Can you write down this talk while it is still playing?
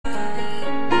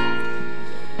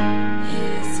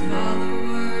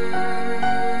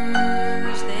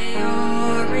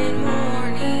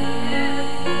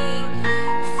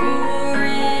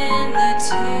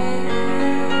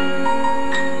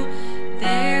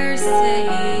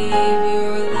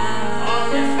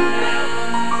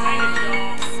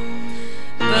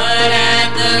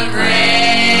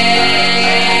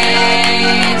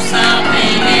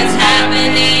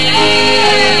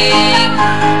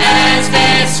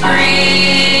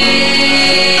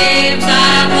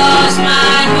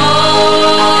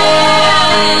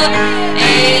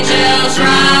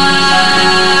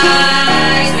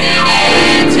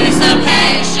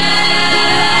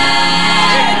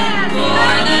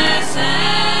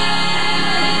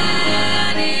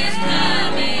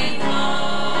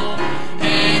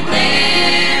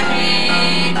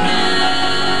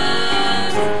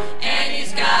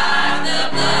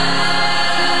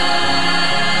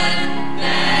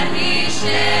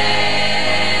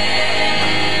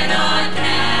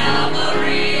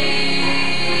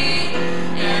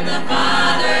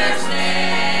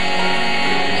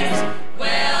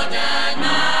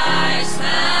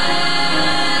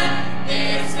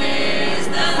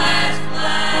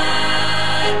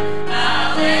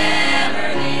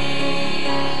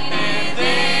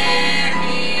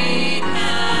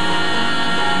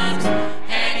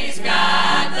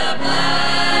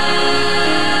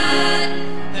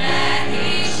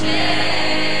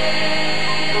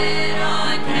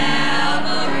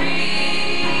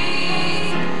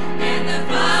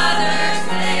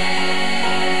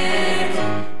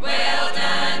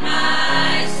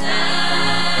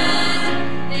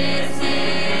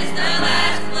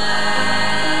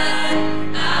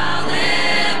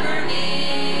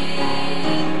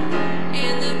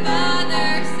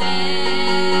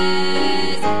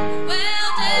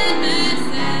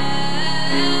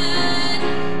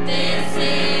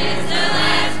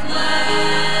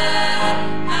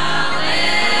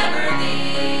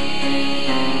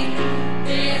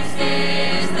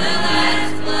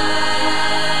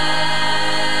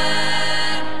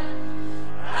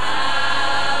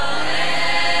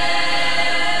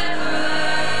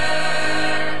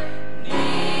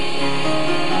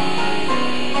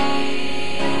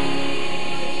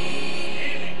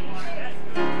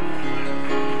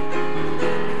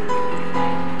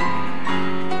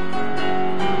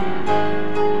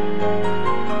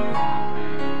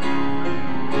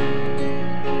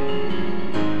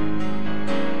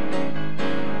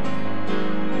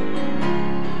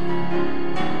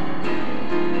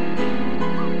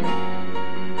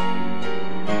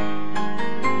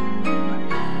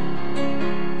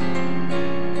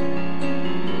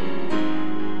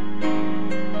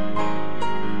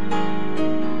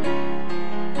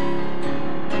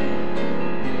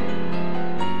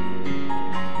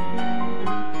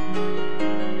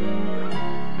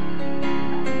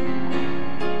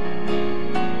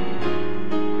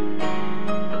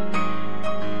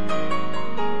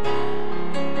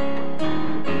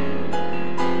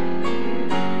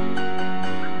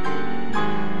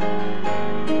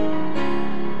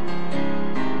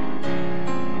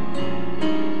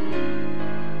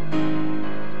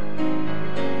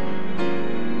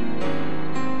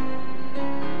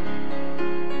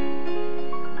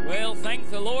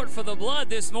for the blood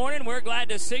this morning. We're glad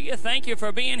to see you. Thank you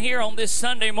for being here on this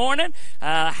Sunday morning.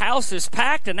 House is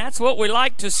packed, and that's what we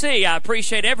like to see. I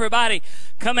appreciate everybody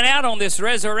coming out on this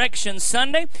Resurrection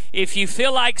Sunday. If you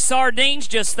feel like sardines,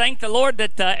 just thank the Lord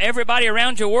that everybody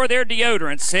around you wore their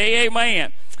deodorant. Say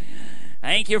amen.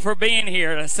 Thank you for being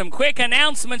here. Some quick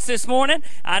announcements this morning.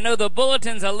 I know the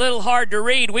bulletin's a little hard to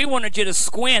read. We wanted you to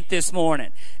squint this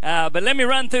morning. But let me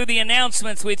run through the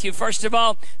announcements with you. First of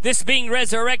all, this being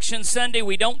Resurrection Sunday,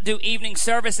 we don't do evening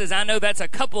services. I know that's a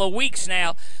couple of weeks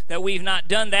now that we've not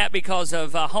done that because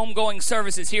of homegoing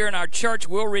services here in our church.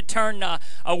 We'll return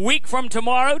a week from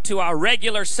tomorrow to our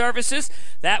regular services.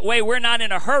 That way we're not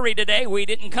in a hurry today. We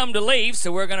didn't come to leave,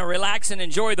 so we're going to relax and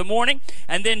enjoy the morning.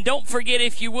 And then don't forget,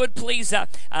 if you would, please,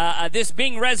 this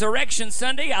being Resurrection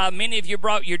Sunday, many of you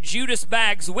brought your Judas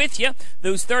bags with you,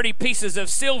 those 30 pieces of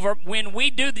silver. When we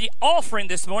do the offering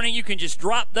this morning, you can just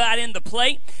drop that in the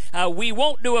plate. We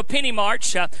won't do a penny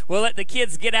march. We'll let the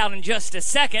kids get out in just a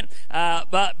second,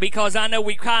 but because I know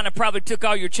we kind of probably took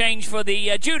all your change for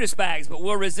the Judas bags, but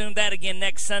we'll resume that again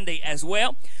next Sunday as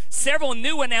well. Several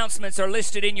new announcements are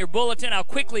listed in your bulletin. I'll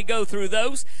quickly go through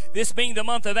those. This being the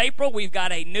month of April, we've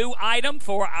got a new item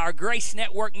for our Grace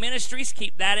Network Ministries.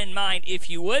 Keep that in mind if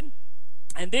you would.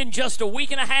 And then just a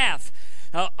week and a half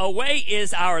Away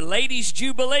is our Ladies'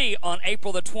 Jubilee on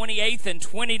April the 28th and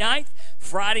 29th,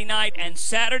 Friday night and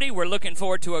Saturday. We're looking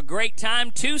forward to a great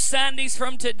time. 2 Sundays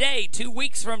from today, 2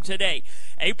 weeks from today.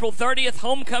 April 30th,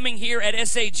 homecoming here at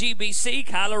SAGBC,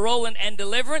 Kyla Rowland and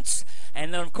Deliverance.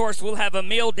 And then, of course, we'll have a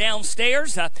meal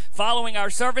downstairs following our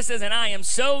services. And I am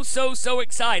so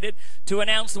excited to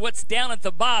announce what's down at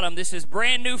the bottom. This is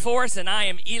brand new for us, and I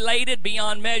am elated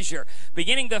beyond measure.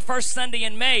 Beginning the first Sunday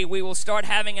in May, we will start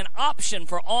having an option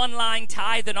for online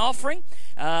tithe and offering.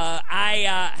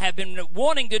 I have been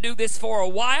wanting to do this for a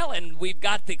while, and we've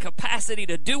got the capacity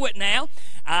to do it now.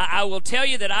 I will tell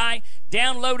you that I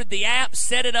downloaded the app,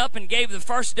 set it up, and gave the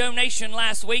first donation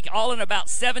last week, all in about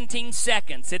 17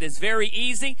 seconds. It is very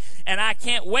easy, and I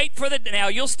can't wait for now,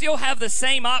 you'll still have the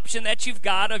same option that you've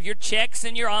got of your checks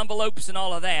and your envelopes and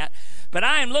all of that. But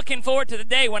I am looking forward to the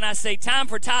day when I say time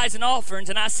for tithes and offerings,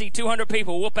 and I see 200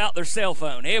 people whoop out their cell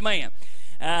phone. Amen.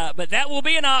 But that will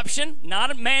be an option,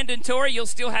 not a mandatory. You'll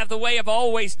still have the way of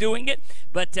always doing it.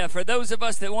 But for those of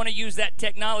us that want to use that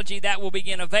technology, that will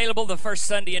begin available the first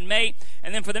Sunday in May.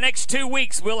 And then for the next 2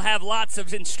 weeks, we'll have lots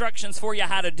of instructions for you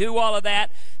how to do all of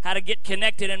that, how to get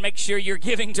connected and make sure you're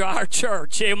giving to our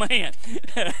church. Amen.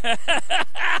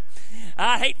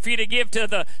 I hate for you to give to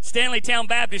the Stanleytown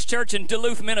Baptist Church in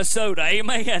Duluth, Minnesota.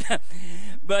 Amen.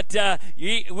 But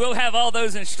we'll have all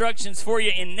those instructions for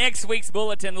you in next week's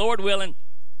bulletin, Lord willing.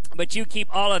 But you keep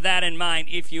all of that in mind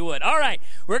if you would. All right,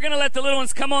 we're going to let the little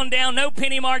ones come on down. No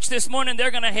penny march this morning.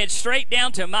 They're going to head straight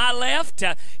down to my left.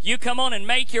 You come on and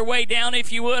make your way down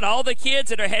if you would. All the kids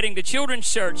that are heading to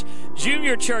Children's Church,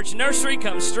 Junior Church, Nursery,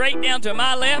 come straight down to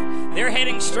my left. They're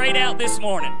heading straight out this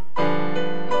morning.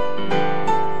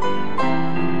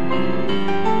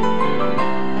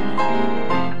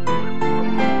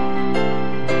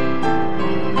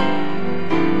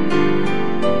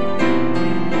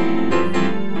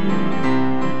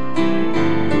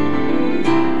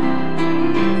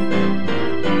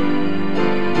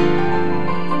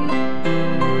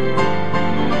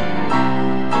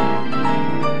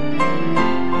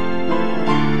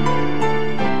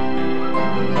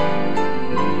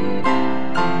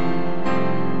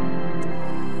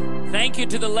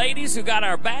 To the ladies who got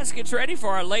our baskets ready for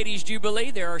our Ladies'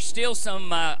 Jubilee. There are still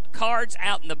some cards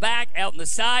out in the back, out in the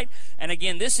side. And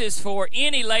again, this is for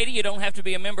any lady. You don't have to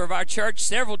be a member of our church.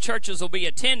 Several churches will be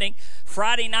attending.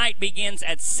 Friday night begins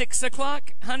at 6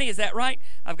 o'clock. Honey, is that right?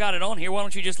 I've got it on here. Why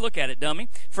don't you just look at it, dummy?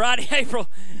 Friday, April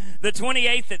the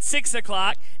 28th at 6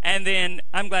 o'clock. And then,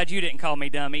 I'm glad you didn't call me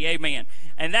dummy. Amen.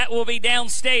 And that will be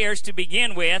downstairs to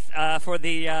begin with for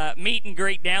the meet and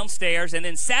greet downstairs. And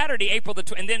then Saturday, April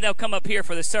the and then they'll come up here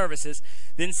for the services.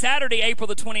 Then Saturday, April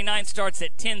the 29th starts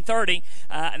at 10:30,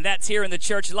 and that's here in the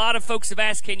church. A lot of folks have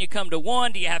asked, can you come to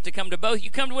one? Do you have to come to both? You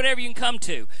come to whatever you can come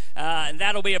to. And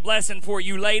that'll be a blessing for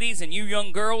you ladies and you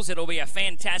young girls. It'll be a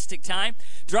fantastic time.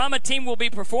 Drama team will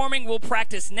be performing. We'll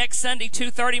practice next Sunday,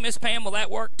 2:30. Miss Pam, will that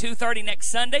work? 2:30 next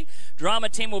Sunday. Drama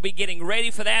team will be getting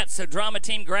ready for that. So drama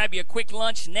team, grab you a quick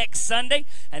lunch next Sunday,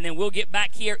 and then we'll get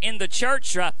back here in the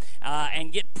church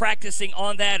and get practicing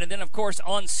on that. And then, of course,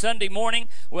 on Sunday morning,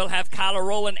 we'll have Kyla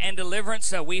Rowland and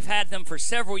Deliverance. We've had them for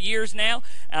several years now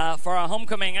for our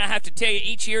homecoming. I have to tell you,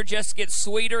 each year just gets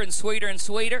sweeter and sweeter and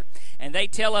sweeter. And they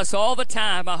tell us all the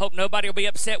time, I hope nobody will be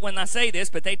upset when I say this,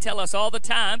 but they tell us all the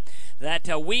time that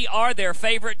we are their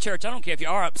favorite church. I don't care if you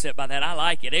are upset by that. I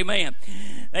like it. Amen.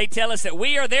 They tell us that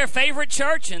we are their favorite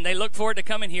church, and they look forward to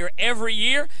coming here every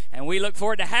year, and we look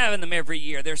forward to having them every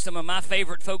year. They're some of my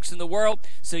favorite folks in the world,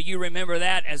 so you remember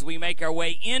that as we make our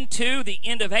way into the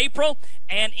end of April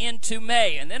and into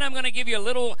May. And then I'm going to give you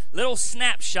a little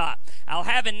snapshot. I'll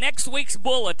have in next week's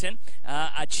bulletin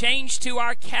a change to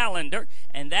our calendar,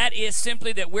 and that is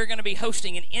simply that we're going to be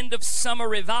hosting an end of summer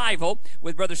revival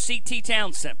with Brother C.T.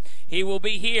 Townsend. He will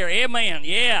be here. Amen.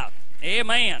 Yeah.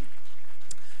 Amen.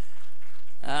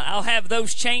 I'll have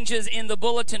those changes in the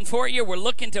bulletin for you. We're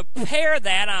looking to pair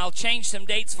that. I'll change some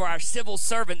dates for our Civil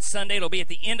Servants Sunday. It'll be at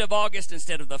the end of August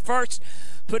instead of the 1st.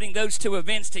 Putting those two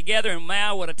events together, and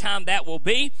wow, what a time that will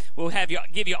be. We'll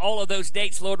give you all of those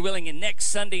dates, Lord willing, in next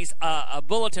Sunday's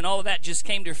bulletin. All of that just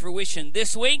came to fruition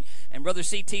this week, and Brother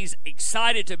C.T.'s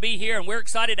excited to be here, and we're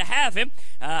excited to have him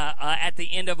at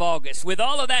the end of August. With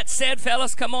all of that said,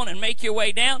 fellas, come on and make your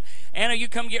way down. Anna, you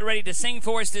come get ready to sing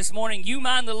for us this morning. You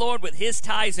mind the Lord with his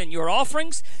tithes and your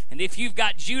offerings, and if you've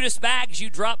got Judas bags, you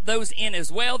drop those in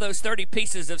as well, those 30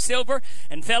 pieces of silver.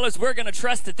 And fellas, we're going to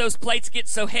trust that those plates get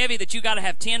so heavy that you got to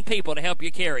have 10 people to help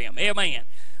you carry them. Amen.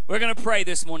 We're going to pray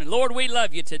this morning. Lord, we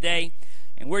love you today,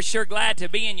 And we're sure glad to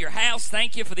be in your house.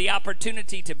 Thank you for the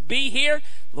opportunity to be here.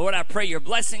 Lord, I pray your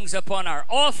blessings upon our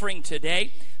offering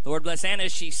today. Lord, bless Anna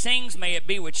as she sings. May it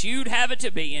be what you'd have it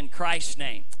to be in Christ's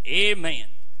name. Amen.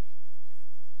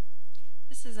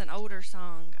 This is an older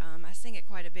song. I sing it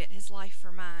quite a bit, His Life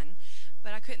for Mine.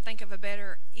 But I couldn't think of a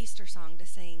better Easter song to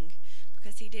sing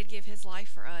because he did give his life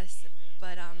for us.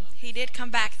 But he did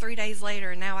come back 3 days later,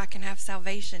 and now I can have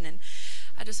salvation. And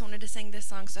I just wanted to sing this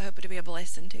song, so I hope it'll be a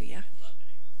blessing to you.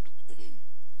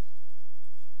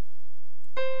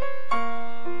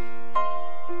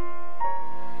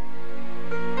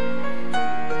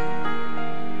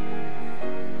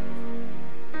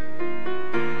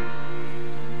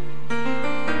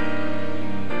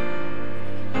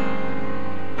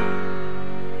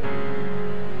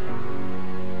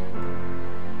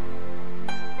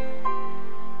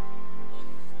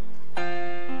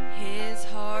 His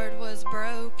heart was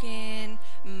broken,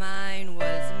 mine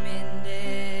was mended.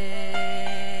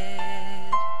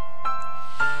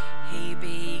 He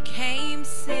became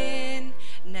sin,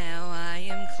 now I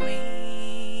am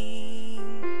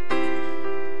clean.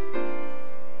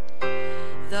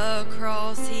 The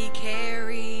cross he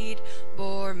carried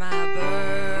bore my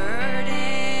burdens.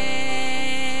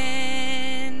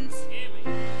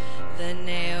 The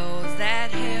nails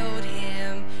that held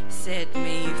him set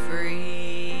me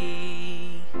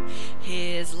free.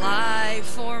 His life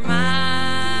for mine,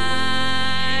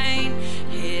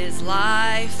 his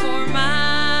life for mine.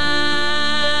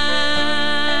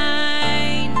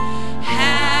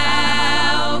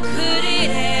 How could it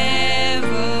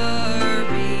ever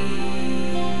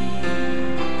be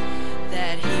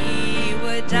that he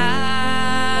would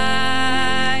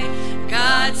die?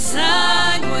 God's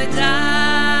Son would die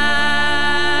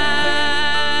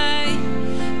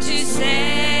to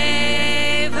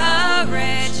save a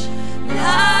wretch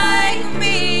like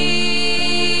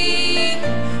me.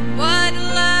 What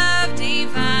love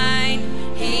divine,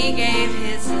 he gave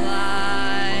his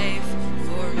life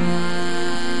for mine.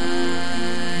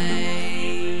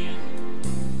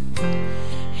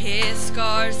 His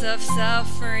scars of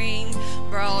suffering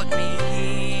brought me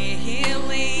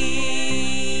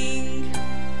healing,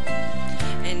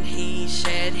 and he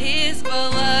shed his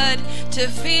blood to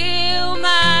fill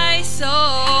my soul.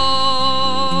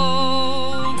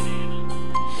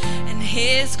 And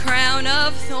his crown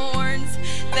of thorns,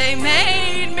 they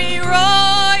made me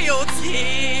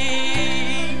royalty.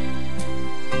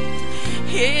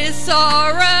 His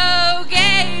sorrow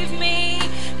gave me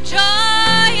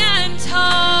joy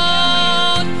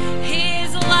untold.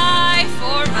 His life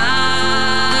for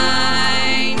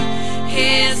mine,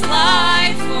 his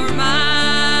life for mine.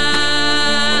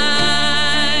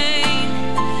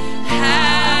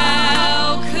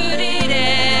 How could it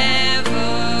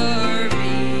ever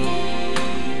be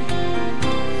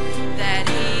that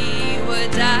he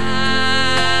would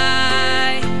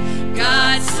die?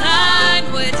 God's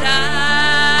Son would die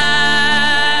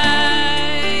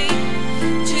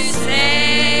to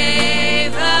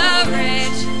save a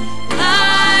wretch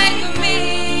like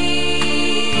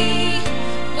me.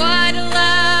 What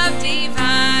love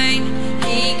divine,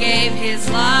 he gave his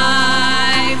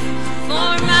life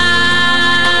for mine.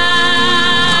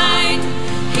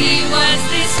 He was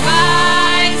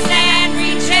despised and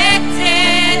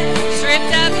rejected,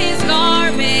 stripped of his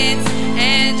garments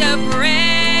and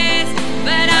oppressed.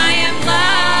 But I am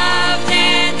loved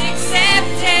and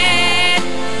accepted,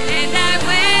 and I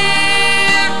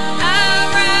wear a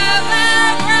robe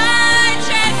of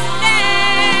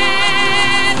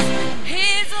righteousness.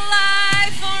 His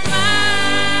life for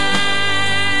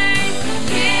mine,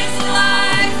 his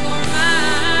life for mine.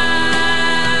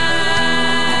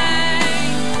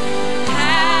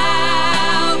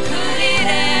 How could it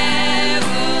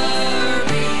ever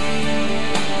be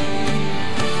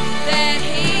that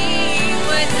he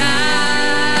would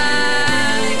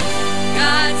die?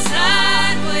 God's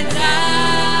Son would die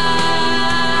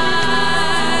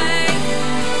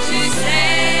to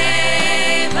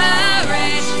save a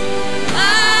wretch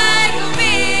like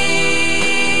me.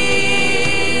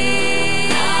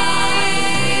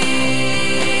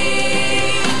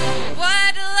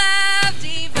 What love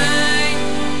divine,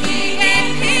 he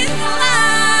gave his life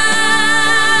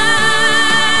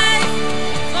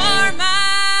for mine.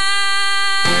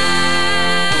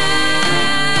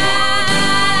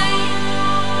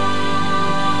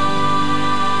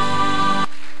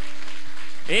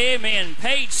 Amen.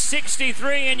 Page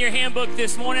 63 in your handbook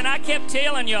this morning. I kept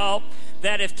telling y'all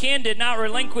that if Ken did not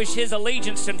relinquish his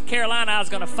allegiance to Carolina, I was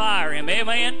going to fire him.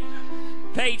 Amen.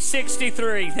 Page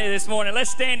 63 this morning.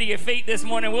 Let's stand to your feet this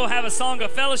morning. We'll have a song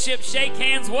of fellowship, shake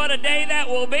hands. What a day that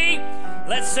will be.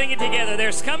 Let's sing it together.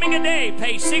 There's coming a day,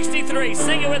 page 63.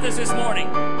 Sing it with us this morning.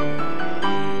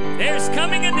 There's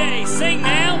coming a day. Sing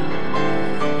now.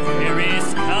 There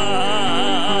is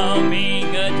coming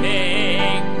a day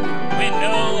when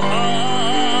no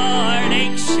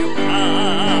heartache shall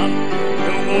come,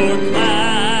 no more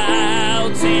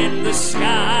clouds in the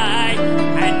sky,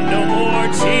 and no more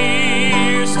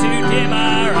tears to dim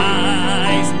our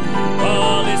eyes.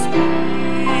 All is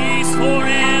peace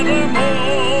forevermore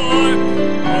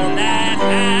on that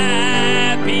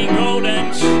happy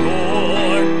golden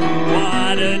shore.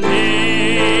 What a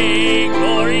day,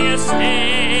 glorious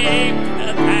day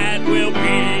that will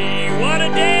be. What a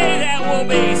day that will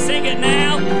be. Sing it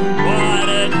now. What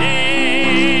a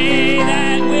day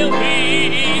that will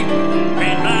be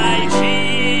when my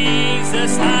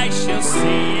Jesus I shall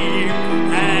see,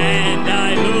 and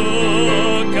I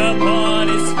look upon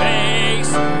his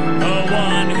face, the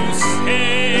one who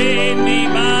saved me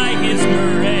by his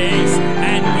grace.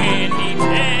 And when he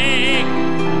takes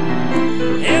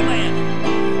him in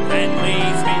and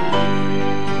leads me,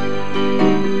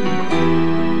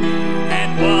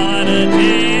 and what a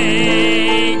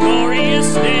day,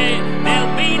 glorious day,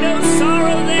 there'll be no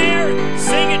sorrow there.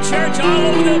 Sing it, church, all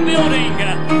over the building.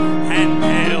 And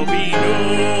there'll be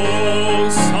no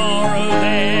sorrow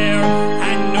there,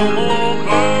 and no more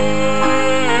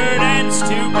burdens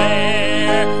to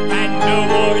bear, and no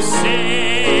more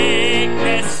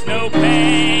sickness, no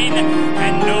pain,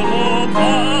 and no more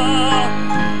pain.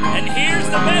 And here's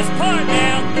the best part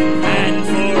now. And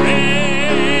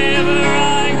forever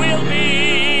I will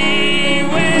be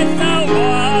with the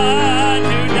one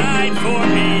who died for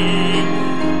me.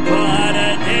 What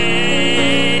a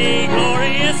day,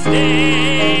 glorious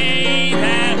day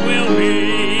that will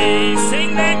be.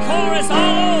 Sing that chorus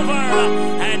all over.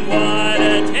 And what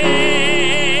a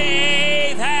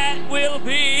day that will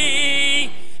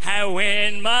be. How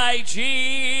when my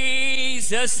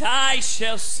Jesus I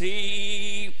shall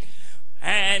see,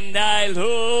 and I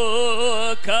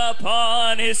look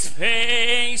upon his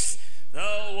face,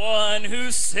 the one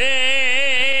who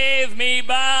saved me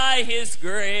by his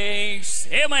grace.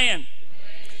 Amen.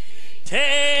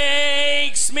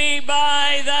 Takes me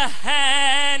by the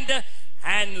hand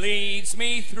and leads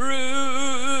me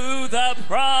through the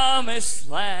promised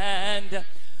land.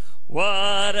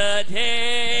 What a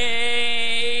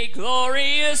day,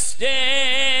 glorious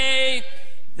day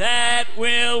that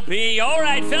will be. All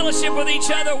right, fellowship with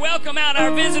each other. Welcome out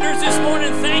our visitors this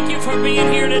morning. Thank you for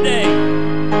being here today.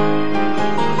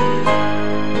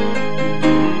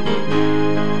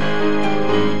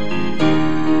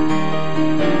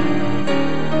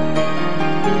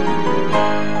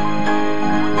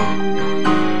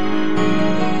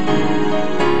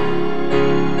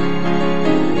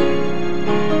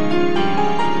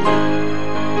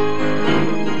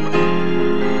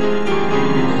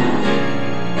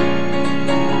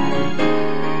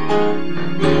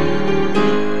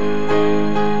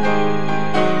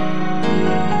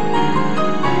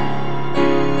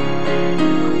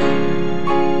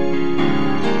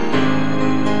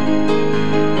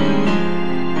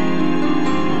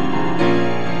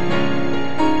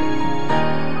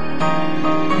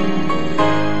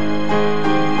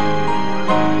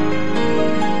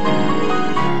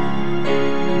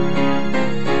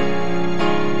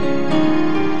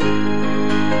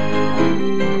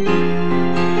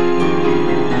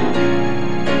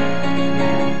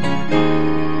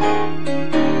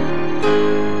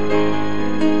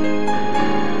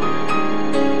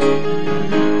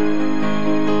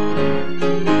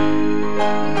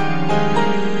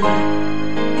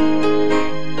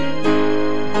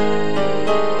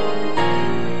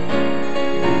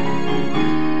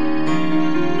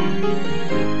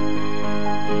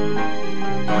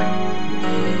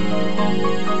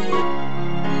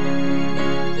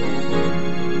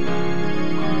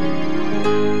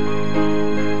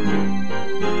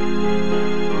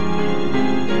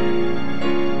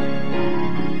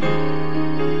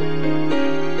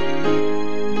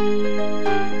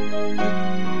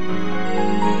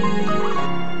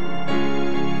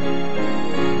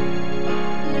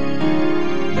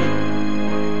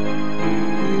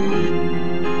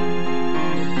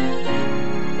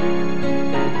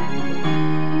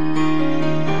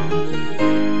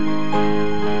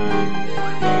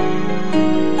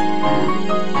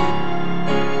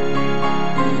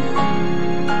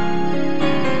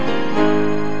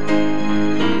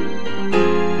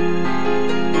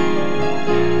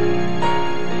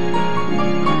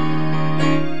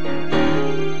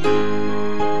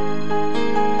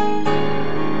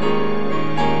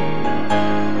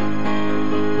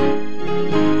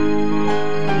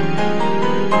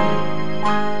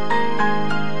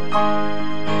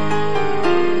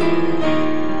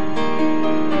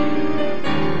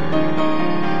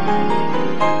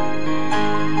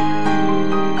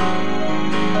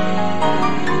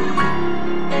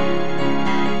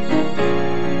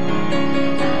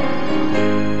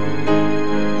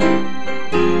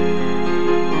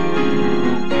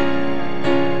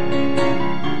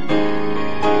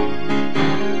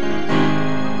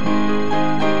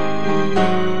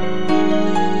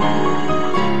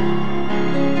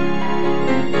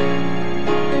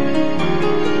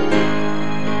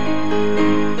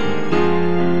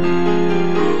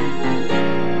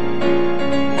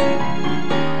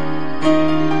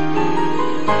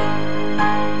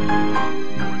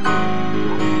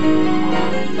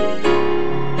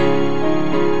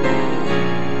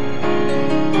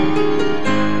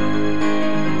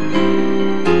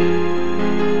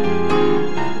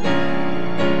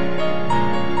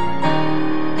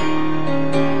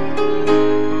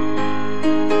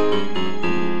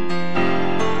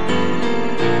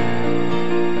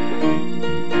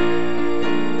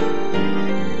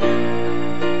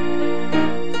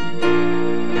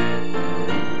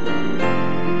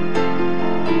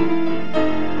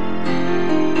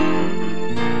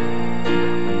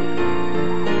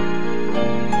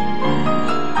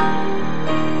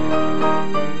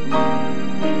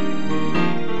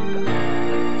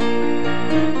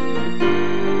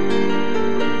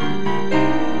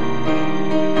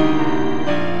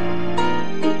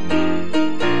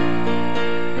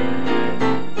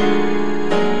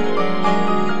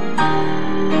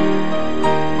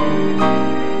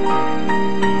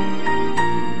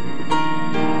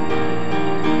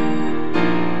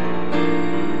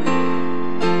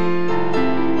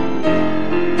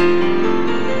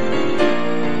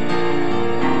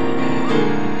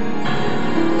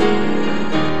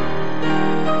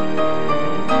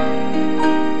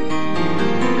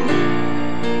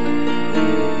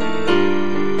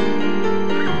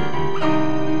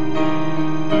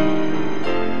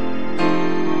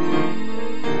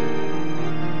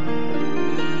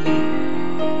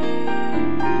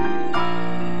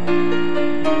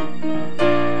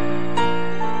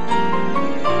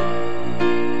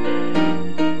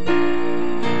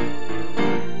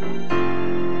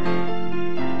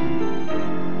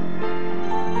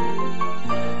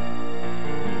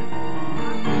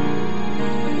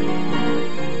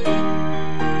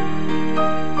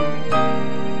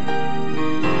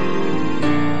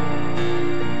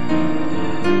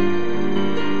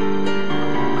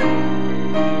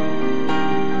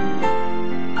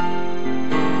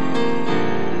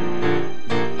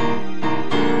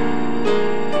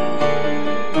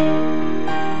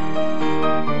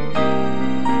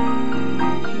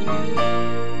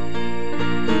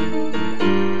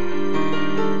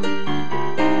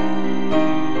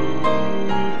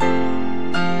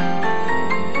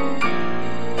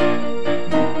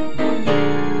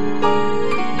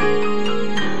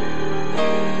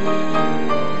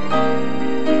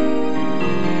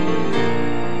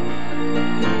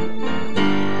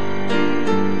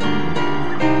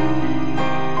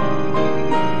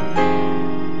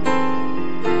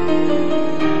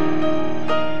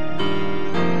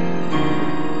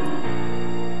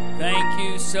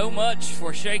 so much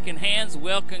for shaking hands,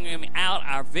 welcoming out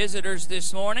our visitors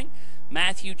this morning.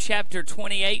 Matthew chapter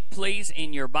 28, please,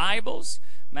 in your Bibles.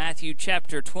 Matthew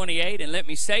chapter 28. And let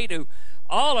me say to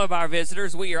all of our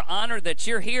visitors, we are honored that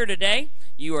you're here today.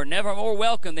 You are never more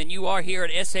welcome than you are here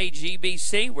at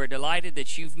SAGBC. We're delighted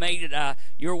that you've made it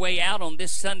your way out on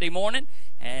this Sunday morning.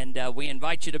 And we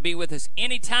invite you to be with us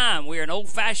anytime. We're an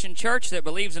old-fashioned church that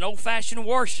believes in old-fashioned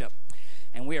worship.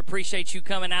 And we appreciate you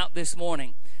coming out this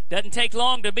morning. Doesn't take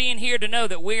long to be in here to know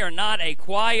that we are not a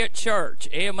quiet church.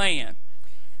 Amen.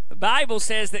 The Bible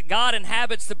says that God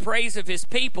inhabits the praise of his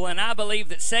people, and I believe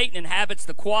that Satan inhabits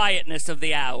the quietness of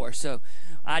the hour. So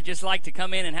I'd just like to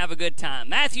come in and have a good time.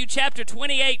 Matthew chapter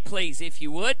 28, please, if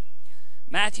you would.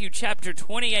 Matthew chapter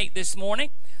 28 this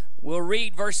morning. We'll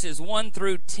read verses 1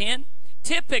 through 10.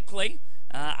 Typically,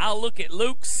 I'll look at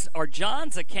Luke's or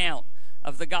John's account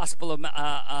of the gospel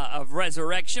of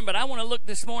resurrection, but I want to look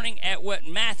this morning at what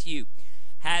Matthew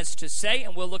has to say,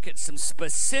 and we'll look at some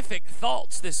specific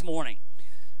thoughts this morning.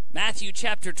 Matthew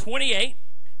chapter 28,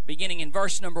 beginning in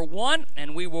verse number 1,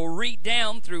 and we will read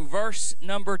down through verse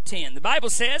number 10. The Bible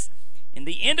says, "In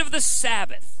the end of the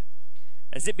Sabbath,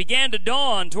 as it began to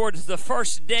dawn towards the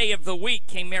first day of the week,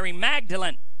 came Mary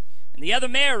Magdalene and the other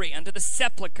Mary unto the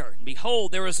sepulchre. And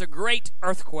behold, there was a great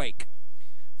earthquake.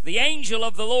 The angel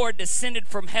of the Lord descended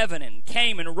from heaven and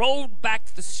came and rolled back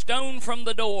the stone from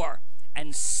the door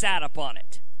and sat upon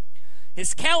it.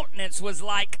 His countenance was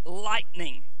like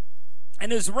lightning,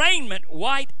 and his raiment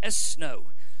white as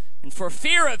snow. And for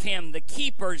fear of him the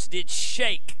keepers did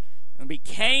shake and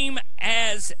became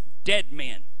as dead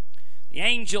men. The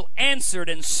angel answered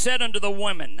and said unto the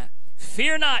women,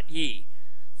 Fear not ye,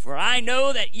 for I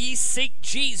know that ye seek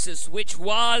Jesus, which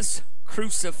was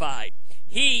crucified.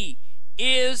 He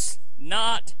is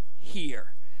not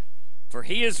here, for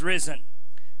he is risen,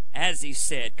 as he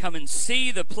said. Come and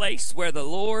see the place where the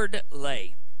Lord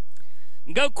lay.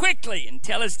 And go quickly and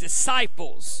tell his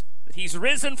disciples that he's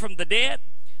risen from the dead.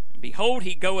 And behold,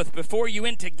 he goeth before you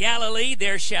into Galilee.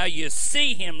 There shall you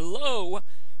see him. Lo,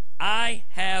 I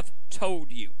have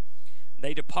told you."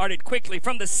 They departed quickly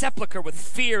from the sepulchre with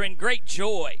fear and great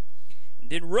joy, and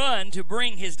did run to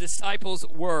bring his disciples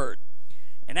word.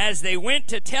 And as they went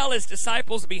to tell his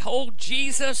disciples, behold,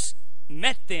 Jesus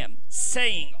met them,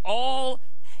 saying, All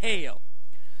hail.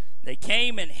 They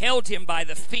came and held him by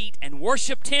the feet and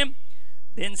worshipped him.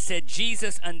 Then said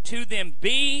Jesus unto them,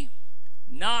 Be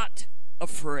not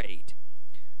afraid.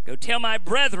 Go tell my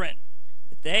brethren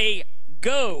that they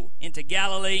go into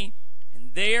Galilee,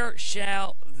 and there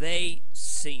shall they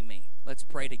see me. Let's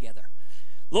pray together.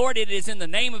 Lord, it is in the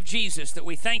name of Jesus that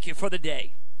we thank you for the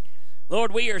day.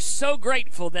 Lord, we are so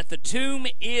grateful that the tomb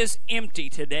is empty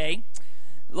today.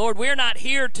 Lord, we're not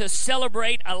here to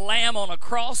celebrate a lamb on a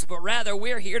cross, but rather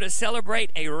we're here to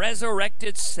celebrate a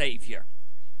resurrected Savior.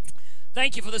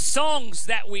 Thank you for the songs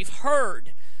that we've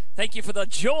heard. Thank you for the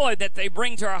joy that they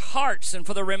bring to our hearts and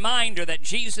for the reminder that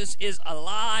Jesus is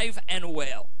alive and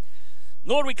well.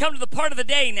 Lord, we come to the part of the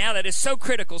day now that is so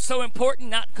critical, so important,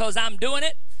 not because I'm doing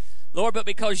it, Lord, but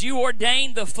because you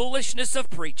ordained the foolishness of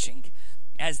preaching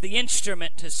as the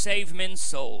instrument to save men's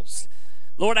souls.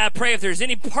 Lord, I pray if there's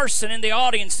any person in the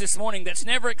audience this morning that's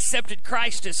never accepted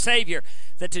Christ as Savior,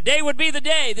 that today would be the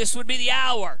day, this would be the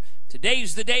hour.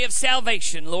 Today's the day of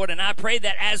salvation, Lord, and I pray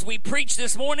that as we preach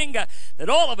this morning, that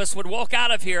all of us would walk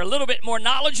out of here a little bit more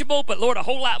knowledgeable, but Lord, a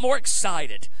whole lot more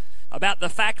excited about the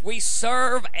fact we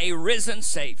serve a risen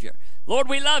Savior. Lord,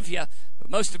 we love you,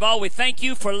 but most of all, we thank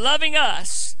you for loving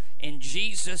us in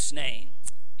Jesus' name.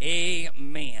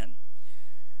 Amen.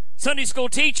 Sunday school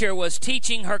teacher was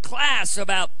teaching her class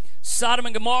about Sodom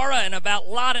and Gomorrah and about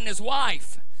Lot and his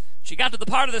wife. She got to the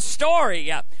part of the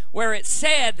story where it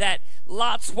said that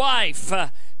Lot's wife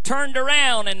turned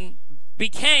around and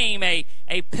became a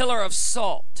pillar of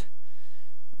salt.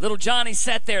 Little Johnny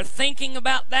sat there thinking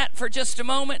about that for just a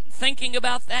moment, thinking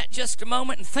about that just a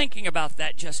moment, and thinking about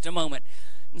that just a moment.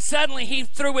 And suddenly he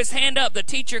threw his hand up. The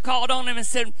teacher called on him and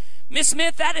said, Miss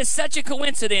Smith, that is such a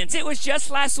coincidence. It was just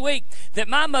last week that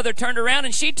my mother turned around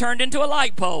and she turned into a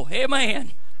light pole.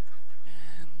 Amen.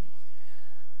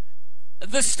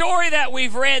 The story that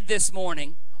we've read this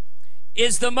morning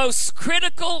is the most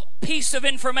critical piece of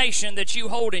information that you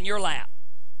hold in your lap.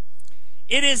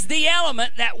 It is the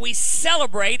element that we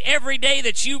celebrate every day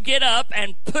that you get up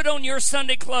and put on your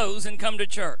Sunday clothes and come to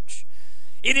church.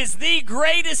 It is the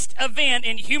greatest event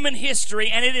in human history,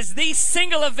 and it is the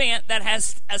single event that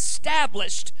has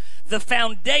established the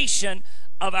foundation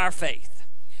of our faith.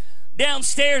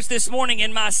 Downstairs this morning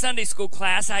in my Sunday school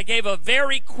class, I gave a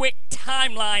very quick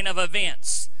timeline of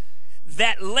events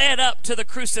that led up to the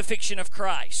crucifixion of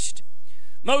Christ.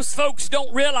 Most folks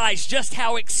don't realize just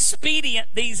how expedient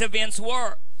these events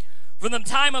were. From the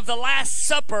time of the Last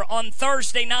Supper on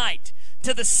Thursday night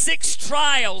to the 6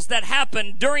 trials that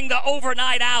happened during the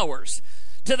overnight hours,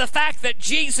 to the fact that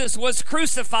Jesus was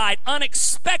crucified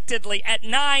unexpectedly at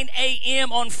 9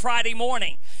 a.m. on Friday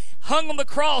morning, hung on the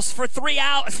cross for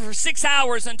 6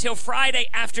 hours until Friday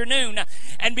afternoon.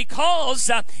 And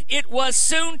because it was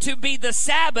soon to be the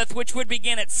Sabbath, which would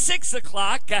begin at 6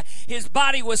 o'clock, his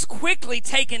body was quickly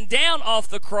taken down off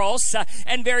the cross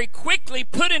and very quickly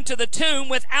put into the tomb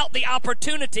without the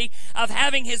opportunity of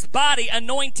having his body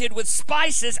anointed with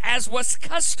spices as was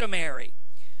customary.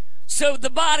 So the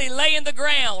body lay in the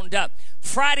ground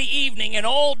Friday evening and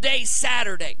all day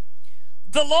Saturday.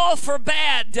 The law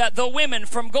forbade the women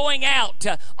from going out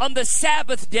on the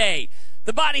Sabbath day.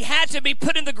 The body had to be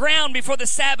put in the ground before the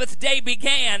Sabbath day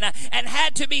began and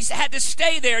had to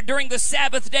stay there during the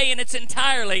Sabbath day in its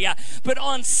entirety. But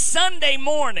on Sunday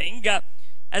morning,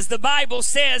 as the Bible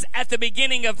says at the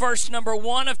beginning of verse number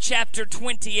 1 of chapter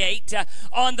 28,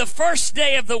 on the first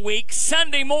day of the week,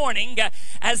 Sunday morning,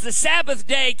 as the Sabbath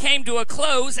day came to a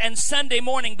close and Sunday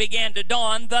morning began to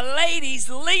dawn, the ladies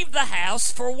leave the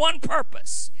house for one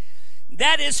purpose.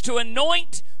 That is to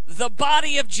anoint the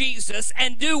body of Jesus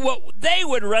and do what they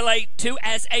would relate to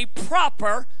as a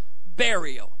proper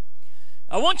burial.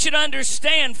 I want you to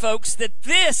understand, folks, that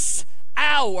this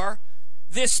hour,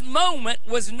 this moment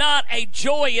was not a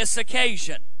joyous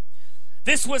occasion.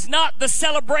 This was not the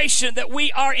celebration that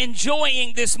we are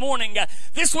enjoying this morning.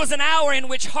 This was an hour in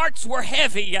which hearts were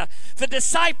heavy. The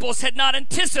disciples had not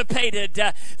anticipated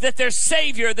that their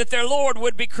Savior, that their Lord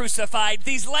would be crucified.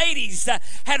 These ladies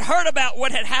had heard about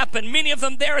what had happened, many of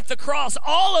them there at the cross.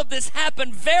 All of this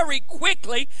happened very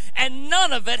quickly, and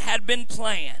none of it had been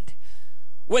planned.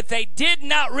 What they did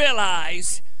not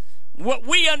realize, what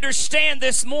we understand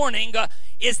this morning,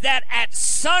 is that at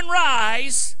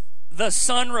sunrise, the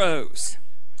sun rose.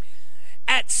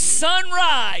 At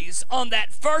sunrise on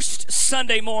that first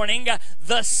Sunday morning,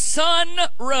 the sun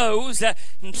rose.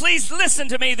 And please listen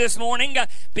to me this morning.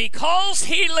 Because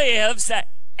he lives,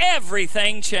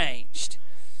 everything changed.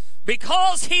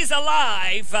 Because he's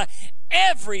alive,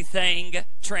 everything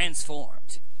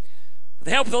transformed. With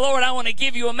the help of the Lord, I want to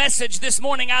give you a message this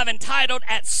morning I've entitled,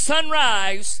 At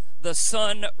Sunrise, the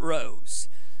Sun Rose.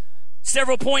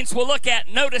 Several points we'll look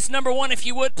at. Notice, number 1, if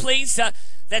you would please,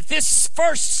 that this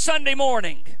first Sunday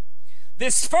morning,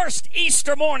 this first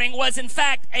Easter morning was in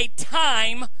fact a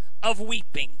time of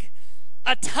weeping.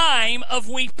 A time of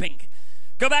weeping.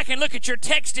 Go back and look at your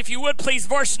text, if you would please,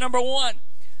 verse number 1.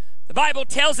 The Bible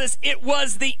tells us it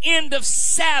was the end of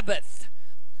Sabbath.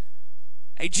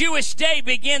 A Jewish day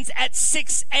begins at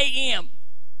 6 a.m.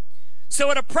 So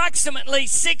at approximately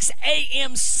 6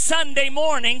 a.m. Sunday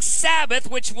morning, Sabbath,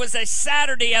 which was a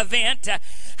Saturday event,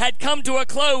 had come to a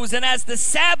close. And as the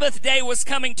Sabbath day was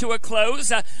coming to a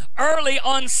close, early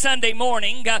on Sunday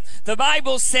morning, the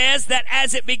Bible says that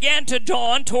as it began to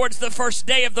dawn towards the first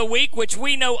day of the week, which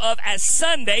we know of as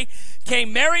Sunday,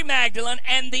 came Mary Magdalene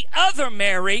and the other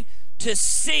Mary to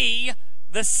see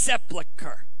the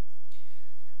sepulcher.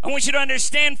 I want you to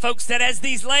understand, folks, that as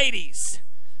these ladies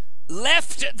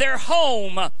left their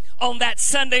home on that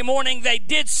Sunday morning, they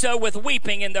did so with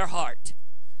weeping in their heart.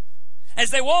 As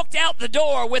they walked out the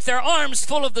door with their arms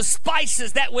full of the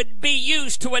spices that would be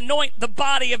used to anoint the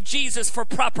body of Jesus for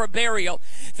proper burial,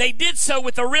 they did so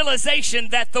with the realization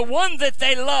that the one that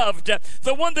they loved,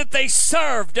 the one that they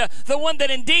served, the one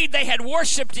that indeed they had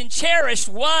worshiped and cherished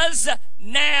was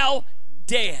now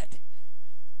dead.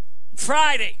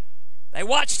 Friday, they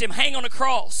watched him hang on a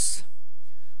cross.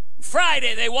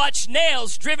 Friday, they watched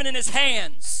nails driven in his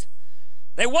hands.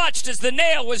 They watched as the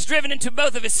nail was driven into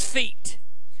both of his feet.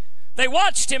 They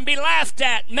watched him be laughed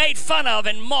at, made fun of,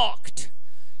 and mocked.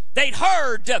 They'd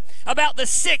heard about the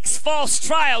 6 false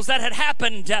trials that had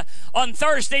happened on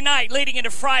Thursday night leading into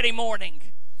Friday morning.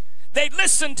 They'd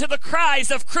listened to the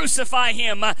cries of crucify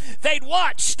him. They'd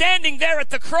watched standing there at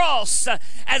the cross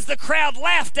as the crowd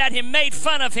laughed at him, made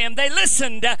fun of him. They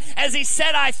listened as he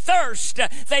said, I thirst.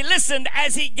 They listened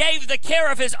as he gave the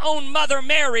care of his own mother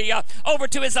Mary over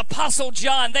to his apostle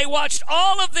John. They watched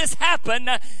all of this happen,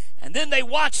 and then they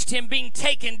watched him being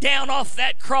taken down off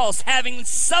that cross, having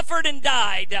suffered and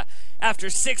died after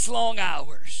 6 long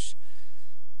hours.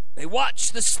 They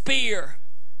watched the spear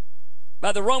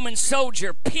by the Roman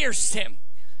soldier pierced him,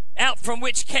 out from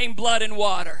which came blood and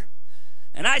water.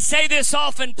 And I say this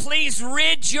often, please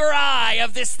rid your eye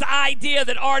of this idea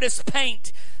that artists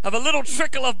paint of a little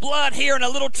trickle of blood here and a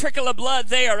little trickle of blood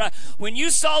there. When you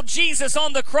saw Jesus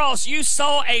on the cross, you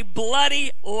saw a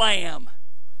bloody lamb.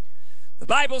 The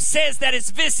Bible says that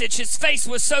his visage, his face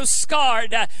was so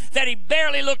scarred that he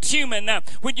barely looked human.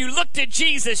 When you looked at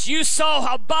Jesus, you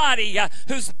saw a body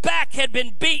whose back had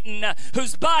been beaten,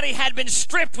 whose body had been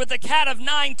stripped with a cat of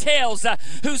nine tails,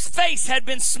 whose face had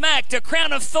been smacked, a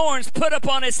crown of thorns put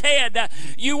upon his head.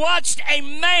 You watched a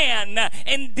man,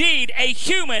 indeed a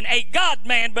human, a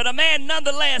God-man, but a man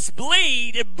nonetheless,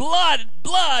 bleed, blood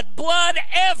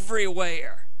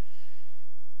everywhere.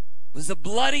 It was a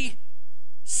bloody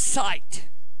sight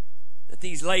that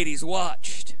these ladies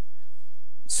watched.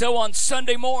 So on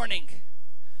Sunday morning,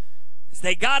 as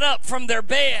they got up from their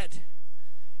bed,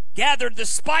 gathered the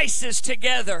spices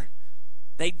together,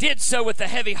 they did so with a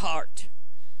heavy heart.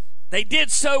 They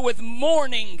did so with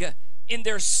mourning in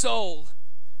their soul,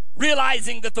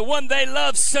 realizing that the one they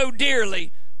loved so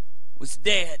dearly was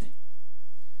dead.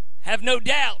 Have no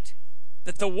doubt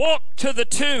that the walk to the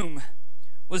tomb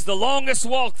was the longest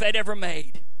walk they'd ever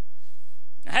made.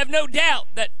 I have no doubt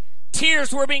that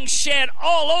tears were being shed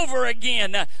all over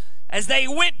again as they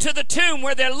went to the tomb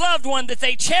where their loved one that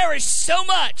they cherished so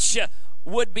much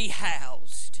would be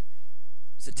housed.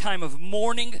 It was a time of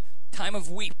mourning, time of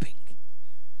weeping.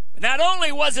 But not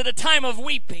only was it a time of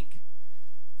weeping,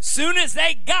 as soon as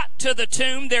they got to the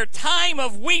tomb, their time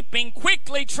of weeping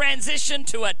quickly transitioned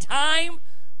to a time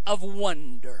of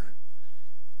wonder,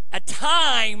 a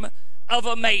time of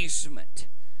amazement.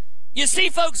 You see,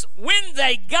 folks, when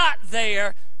they got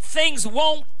there, things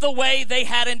weren't the way they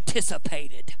had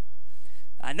anticipated.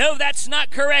 I know that's not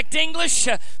correct English,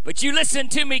 but you listen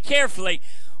to me carefully.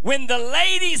 When the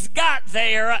ladies got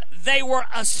there, they were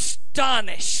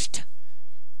astonished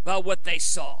by what they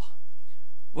saw.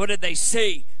 What did they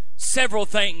see? Several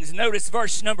things. Notice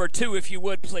verse number 2, if you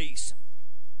would, please.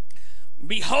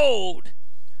 Behold,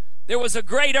 there was a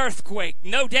great earthquake.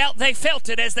 No doubt they felt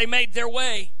it as they made their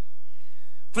way.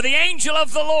 For the angel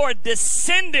of the Lord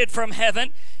descended from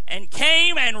heaven and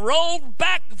came and rolled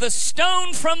back the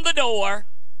stone from the door,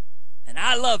 and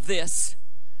I love this,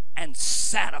 and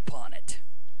sat upon it.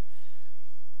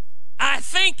 I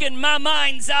think in my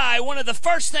mind's eye, one of the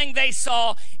first things they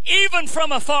saw, even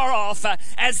from afar off,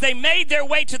 as they made their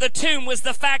way to the tomb, was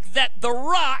the fact that the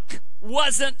rock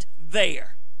wasn't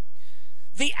there.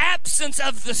 The absence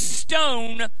of the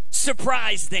stone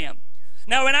surprised them.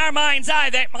 Now, in our mind's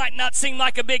eye, that might not seem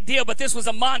like a big deal, but this was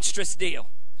a monstrous deal.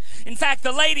 In fact,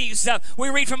 the ladies, we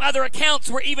read from other accounts,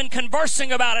 were even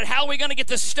conversing about it. How are we going to get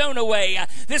the stone away?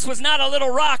 This was not a little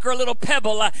rock or a little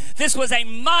pebble. This was a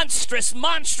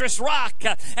monstrous rock.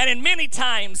 And in many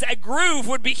times, a groove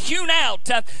would be hewn out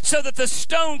so that the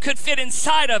stone could fit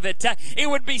inside of it. It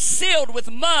would be sealed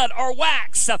with mud or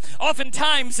wax.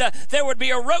 Oftentimes, there would be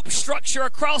a rope structure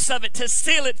across of it to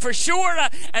seal it for sure.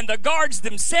 And the guards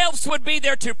themselves would be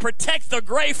there to protect the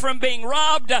grave from being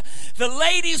robbed. The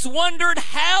ladies wondered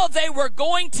how they were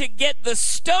going to get the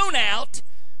stone out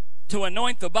to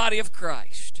anoint the body of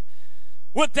Christ.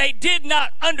 What they did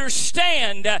not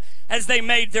understand as they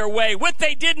made their way, what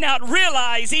they did not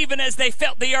realize even as they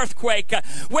felt the earthquake,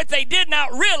 what they did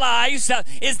not realize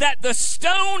is that the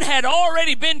stone had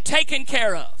already been taken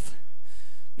care of.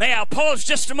 May I pause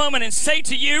just a moment and say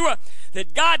to you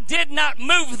that God did not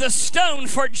move the stone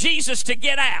for Jesus to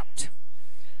get out.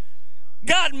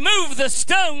 God moved the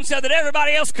stone so that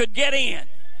everybody else could get in.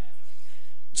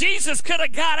 Jesus could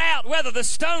have got out whether the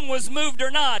stone was moved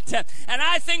or not. And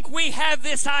I think we have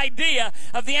this idea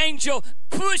of the angel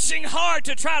pushing hard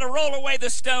to try to roll away the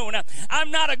stone. I'm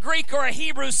not a Greek or a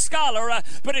Hebrew scholar,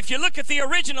 but if you look at the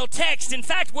original text, in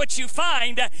fact, what you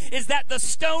find is that the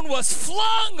stone was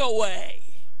flung away.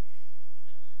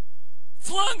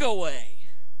 Flung away.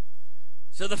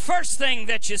 So the first thing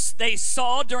that they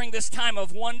saw during this time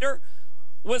of wonder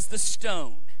was the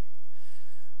stone.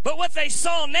 But what they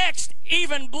saw next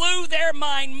even blew their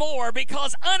mind more,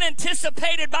 because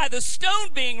unanticipated by the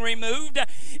stone being removed,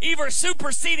 even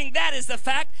superseding that is the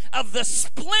fact of the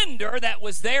splendor that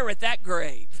was there at that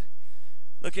grave.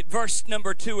 Look at verse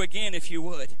number 2 again, if you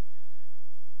would.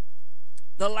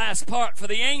 The last part, for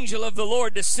the angel of the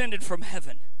Lord descended from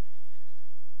heaven,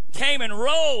 came and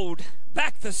rolled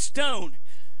back the stone.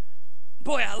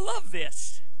 Boy, I love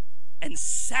this. And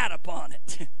sat upon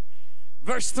it.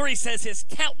 Verse 3 says his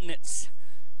countenance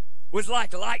was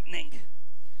like lightning,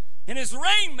 and his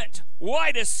raiment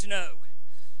white as snow.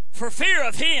 For fear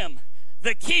of him,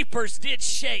 the keepers did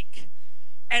shake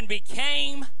and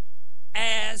became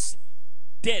as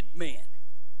dead men.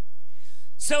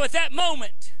 So at that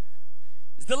moment,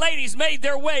 as the ladies made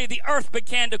their way, the earth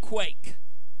began to quake.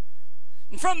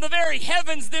 And from the very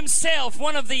heavens themselves,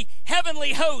 one of the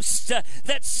heavenly hosts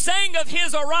that sang of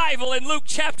his arrival in Luke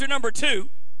chapter number 2,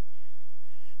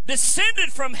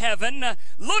 descended from heaven,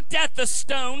 looked at the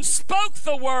stone, spoke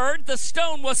the word, the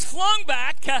stone was flung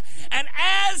back, and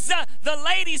as the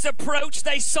ladies approached,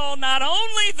 they saw not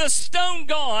only the stone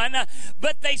gone,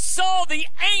 but they saw the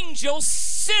angel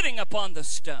sitting upon the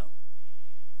stone.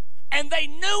 And they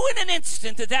knew in an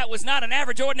instant that that was not an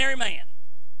average, ordinary man.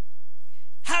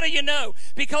 How do you know?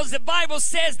 Because the Bible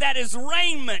says that his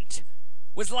raiment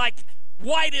was like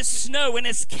white as snow, and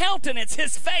his countenance,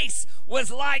 his face,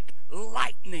 was like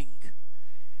lightning.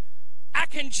 I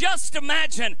can just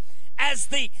imagine as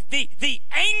the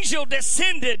angel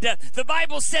descended, the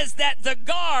Bible says that the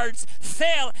guards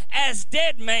fell as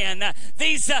dead men.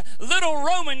 These little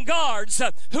Roman guards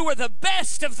who were the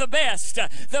best of the best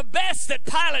that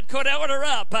Pilate could order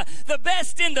up, the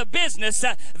best in the business,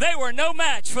 they were no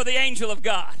match for the angel of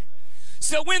God.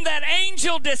 So when that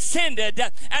angel descended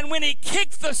and when he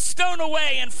kicked the stone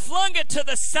away and flung it to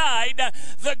the side,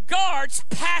 the guards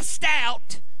passed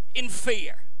out in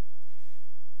fear.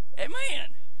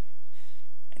 Amen.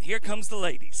 And here comes the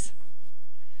ladies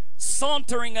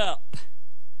sauntering up.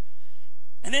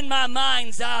 And in my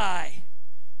mind's eye,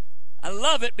 I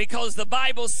love it because the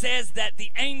Bible says that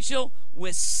the angel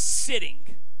was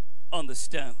sitting on the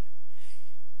stone.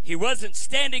 He wasn't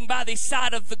standing by the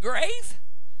side of the grave,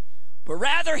 but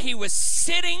rather he was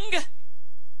sitting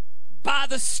by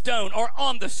the stone, or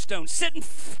on the stone, sitting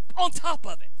on top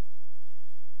of it.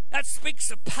 That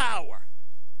speaks of power.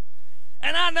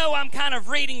 And I know I'm kind of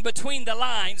reading between the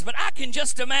lines, but I can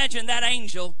just imagine that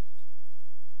angel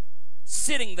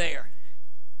sitting there,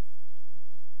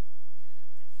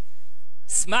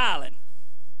 smiling.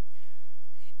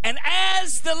 And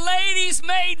as the ladies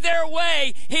made their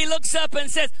way, he looks up and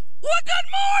says, "Well,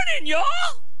 good morning,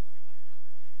 y'all.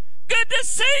 Good to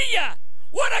see ya.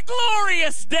 What a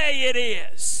glorious day it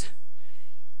is."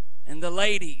 And the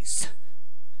ladies'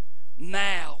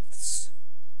 mouths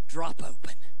drop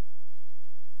open.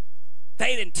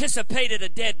 They'd anticipated a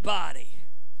dead body.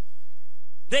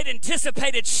 They'd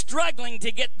anticipated struggling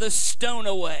to get the stone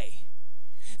away.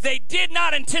 They did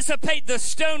not anticipate the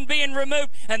stone being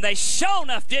removed, and they sure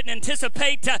enough didn't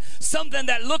anticipate something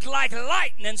that looked like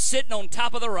lightning sitting on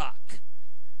top of the rock.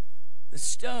 The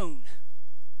stone,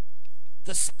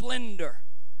 the splendor.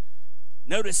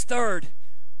 Notice third,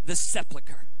 the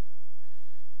sepulcher.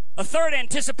 A third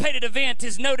anticipated event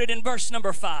is noted in verse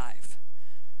number 5.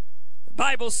 The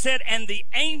Bible said, "And the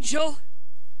angel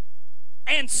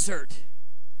answered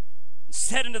and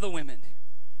said unto the women,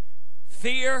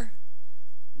 Fear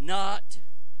not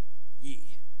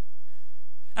ye."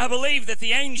 I believe that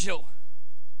the angel,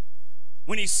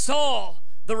 when he saw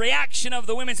the reaction of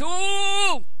the women, said,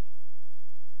 "Ooh,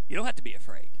 you don't have to be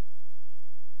afraid.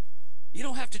 You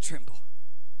don't have to tremble."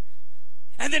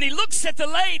 And then he looks at the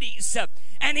ladies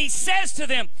and he says to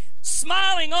them,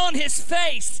 smiling on his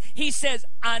face, he says,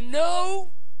 "I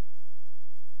know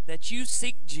that you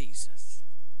seek Jesus.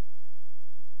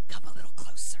 Come a little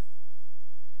closer.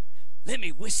 Let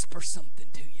me whisper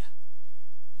something to you.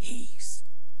 He's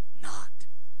not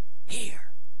here."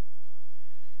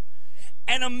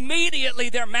 And immediately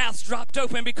their mouths dropped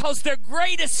open because their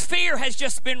greatest fear has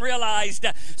just been realized.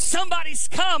 Somebody's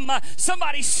come,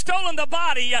 somebody's stolen the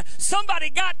body, somebody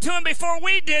got to him before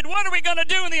we did. What are we going to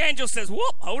do? And the angel says,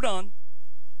 "Whoop, hold on.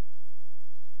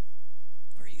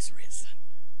 For he's risen."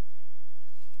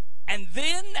 And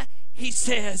then he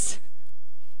says,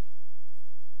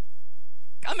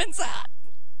 "Come inside.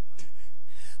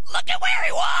 Look at where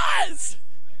he was."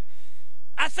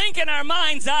 I think in our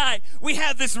mind's eye, we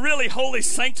have this really holy,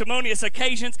 sanctimonious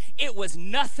occasions. It was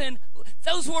nothing.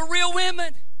 Those were real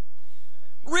women,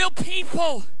 real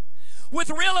people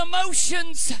with real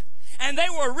emotions, and they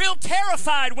were real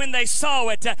terrified when they saw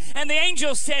it. And the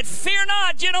angel said, "Fear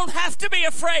not, you don't have to be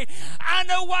afraid. I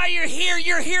know why you're here.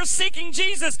 You're here seeking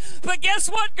Jesus. But guess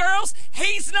what, girls?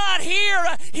 He's not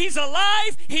here. He's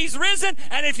alive. He's risen.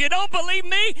 And if you don't believe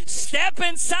me, step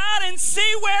inside and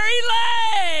see where he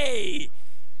lay."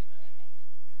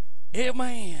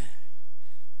 Amen.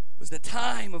 It was the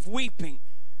time of weeping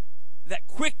that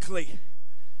quickly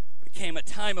became a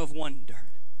time of wonder.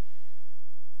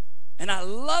 And I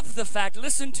love the fact,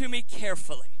 listen to me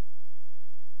carefully,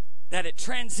 that it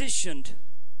transitioned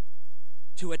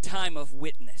to a time of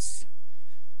witness.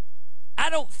 I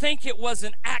don't think it was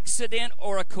an accident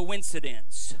or a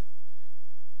coincidence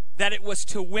that it was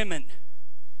to women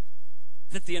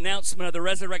that the announcement of the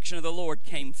resurrection of the Lord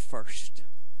came first.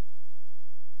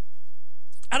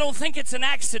 I don't think it's an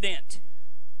accident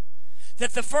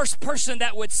that the first person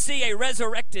that would see a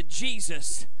resurrected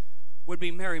Jesus would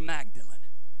be Mary Magdalene.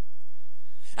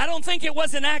 I don't think it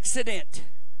was an accident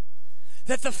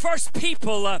that the first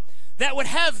people that would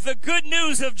have the good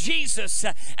news of Jesus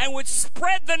and would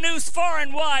spread the news far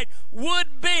and wide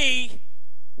would be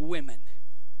women.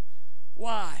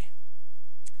 Why?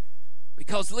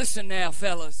 Because listen now,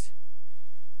 fellas.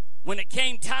 When it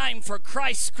came time for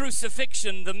Christ's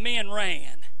crucifixion, the men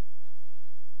ran,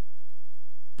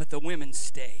 but the women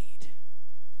stayed.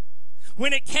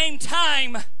 When it came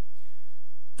time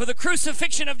for the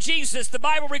crucifixion of Jesus, the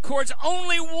Bible records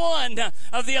only one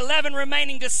of the 11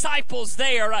 remaining disciples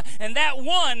there, and that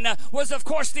one was, of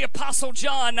course, the Apostle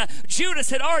John. Judas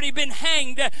had already been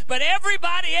hanged, but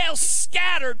everybody else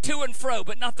scattered to and fro,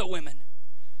 but not the women.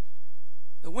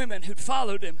 The women who'd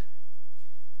followed him,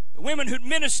 the women who'd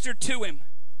ministered to him,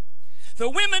 the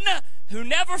women who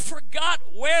never forgot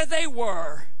where they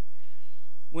were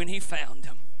when he found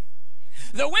them.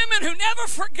 The women who never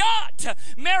forgot,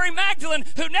 Mary Magdalene,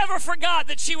 who never forgot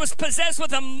that she was possessed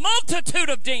with a multitude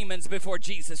of demons before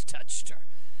Jesus touched her.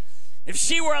 If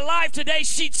she were alive today,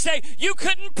 she'd say, you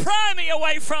couldn't pry me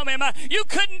away from him. You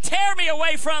couldn't tear me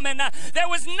away from him. There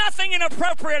was nothing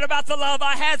inappropriate about the love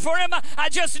I had for him. I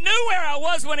just knew where I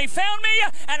was when he found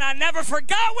me, and I never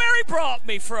forgot where he brought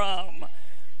me from.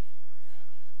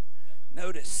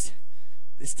 Notice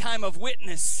this time of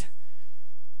witness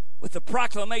with the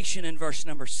proclamation in verse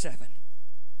number 7.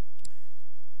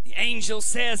 The angel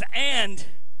says, and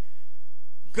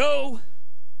go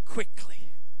quickly.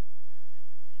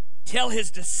 Tell his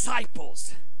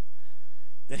disciples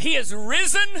that he is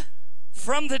risen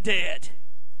from the dead.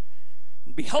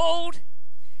 And behold,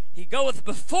 he goeth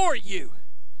before you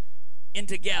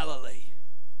into Galilee.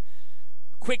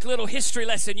 A quick little history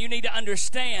lesson. You need to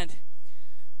understand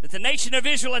that the nation of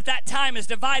Israel at that time is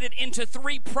divided into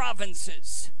 3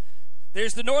 provinces.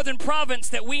 There's the northern province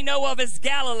that we know of as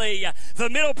Galilee. The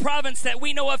middle province that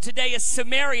we know of today is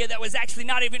Samaria, that was actually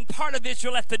not even part of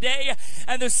Israel at the day.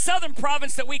 And the southern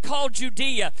province that we call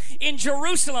Judea. In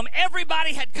Jerusalem,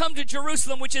 everybody had come to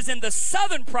Jerusalem, which is in the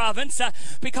southern province,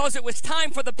 because it was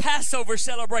time for the Passover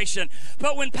celebration.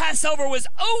 But when Passover was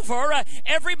over,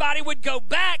 everybody would go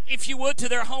back, if you would, to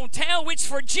their hometown, which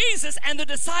for Jesus and the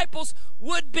disciples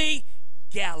would be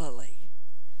Galilee.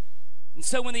 And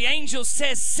so when the angel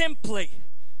says simply,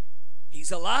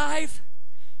 he's alive,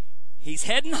 he's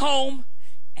heading home,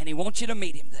 and he wants you to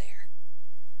meet him there.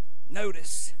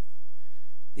 Notice,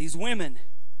 these women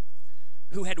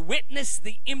who had witnessed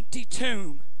the empty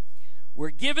tomb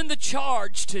were given the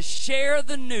charge to share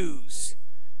the news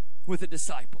with the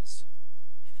disciples.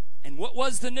 And what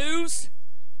was the news?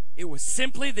 It was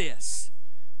simply this: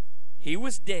 he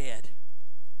was dead,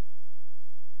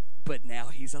 but now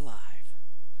he's alive.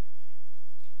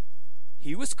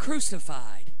 He was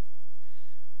crucified,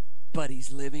 but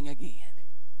he's living again.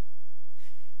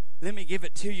 Let me give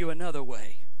it to you another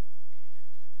way.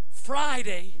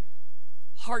 Friday,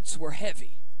 hearts were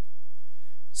heavy.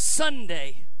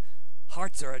 Sunday,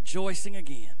 hearts are rejoicing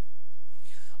again.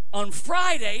 On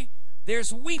Friday,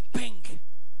 there's weeping.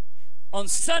 On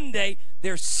Sunday,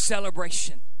 there's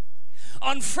celebration.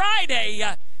 On Friday,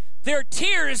 there are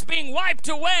tears being wiped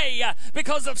away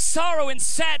because of sorrow and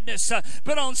sadness.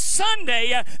 But on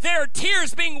Sunday, there are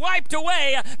tears being wiped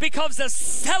away because of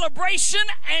celebration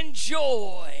and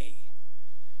joy.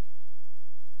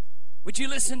 Would you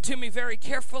listen to me very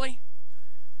carefully?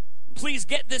 Please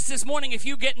get this morning if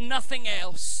you get nothing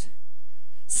else.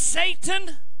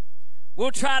 Satan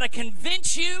will try to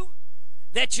convince you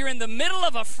that you're in the middle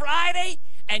of a Friday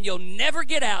and you'll never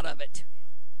get out of it.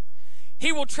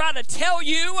 He will try to tell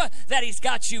you that he's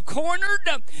got you cornered,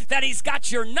 that he's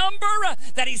got your number,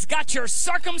 that he's got your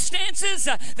circumstances,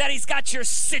 that he's got your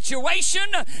situation,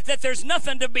 that there's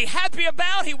nothing to be happy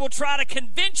about. He will try to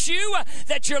convince you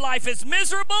that your life is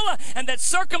miserable and that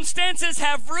circumstances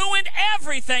have ruined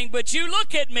everything. But you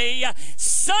look at me,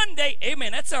 Sunday,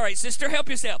 amen, that's all right, sister, help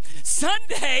yourself.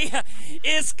 Sunday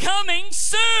is coming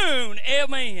soon,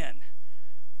 amen,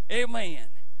 amen.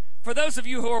 For those of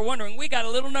you who are wondering, we got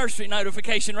a little nursery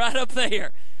notification right up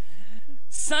there.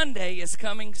 Sunday is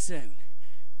coming soon.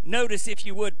 Notice, if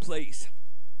you would, please,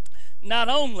 not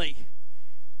only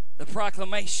the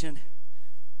proclamation,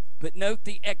 but note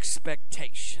the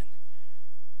expectation.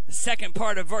 The second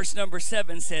part of verse number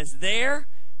 7 says, there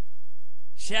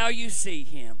shall you see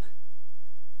him.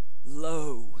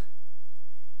 Lo,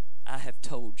 I have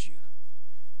told you.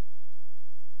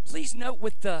 Please note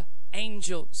what the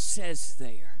angel says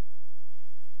there.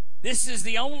 This is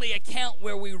the only account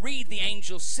where we read the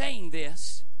angel saying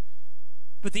this.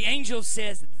 But the angel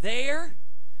says, there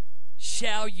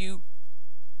shall you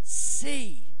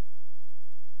see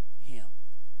him.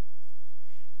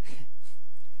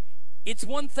 It's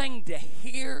one thing to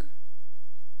hear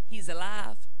he's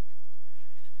alive,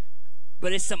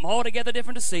 But it's something altogether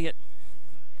different to see it.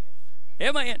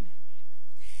 Amen.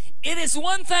 It is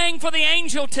one thing for the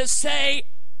angel to say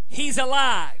he's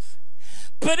alive,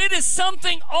 but it is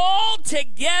something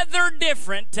altogether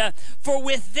different for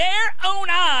with their own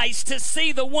eyes to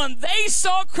see the one they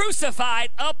saw crucified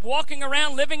up, walking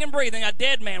around, living and breathing, a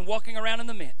dead man walking around in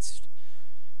the midst.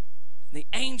 The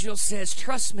angel says,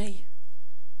 trust me.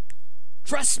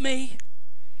 Trust me.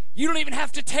 You don't even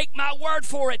have to take my word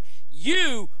for it.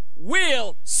 You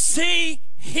will see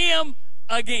him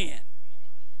again.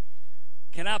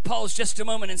 Can I pause just a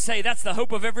moment and say that's the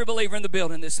hope of every believer in the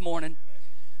building this morning?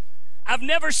 I've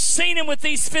never seen him with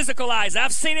these physical eyes.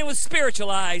 I've seen him with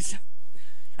spiritual eyes.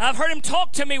 I've heard him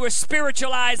talk to me with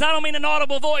spiritual eyes. I don't mean an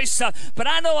audible voice, but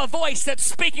I know a voice that's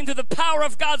speaking through the power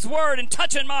of God's word and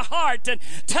touching my heart and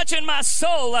touching my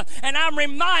soul. And I'm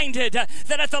reminded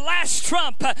that at the last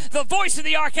trump, the voice of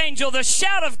the archangel, the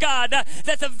shout of God,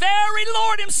 that the very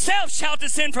Lord himself shall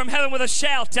descend from heaven with a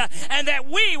shout, and that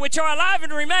we, which are alive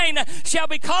and remain, shall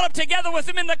be caught up together with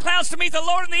him in the clouds to meet the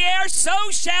Lord in the air. So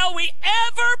shall we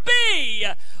ever be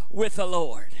with the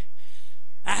Lord.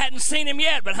 I hadn't seen him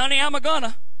yet, but honey, I'm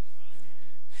a-gonna.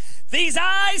 These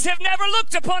eyes have never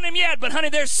looked upon him yet, but honey,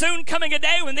 there's soon coming a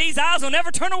day when these eyes will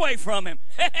never turn away from him.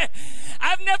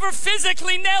 I've never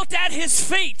physically knelt at his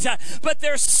feet, but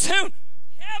there's soon,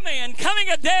 amen, coming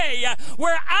a day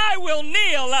where I will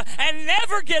kneel and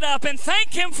never get up and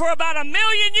thank him for about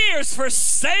 1,000,000 years for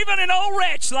saving an old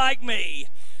wretch like me.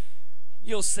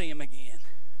 You'll see him again,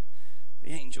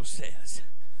 the angel says.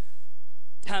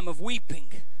 Time of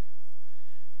weeping,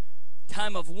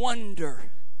 time of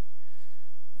wonder,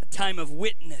 a time of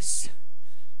witness.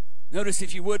 Notice,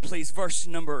 if you would please, verse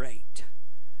number 8.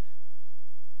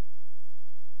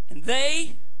 And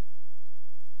they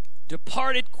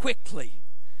departed quickly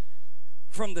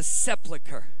from the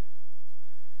sepulchre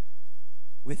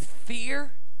with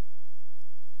fear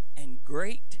and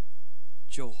great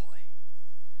joy,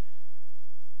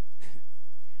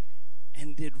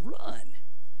 and did run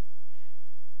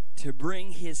to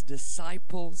bring his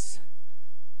disciples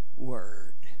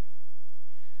word.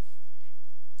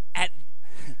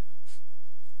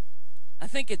 I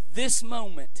think at this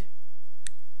moment,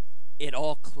 it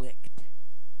all clicked.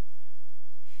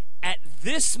 At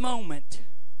this moment,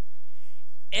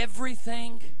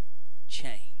 everything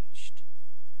changed.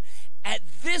 At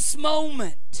this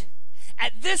moment,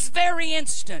 at this very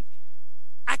instant,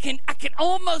 I can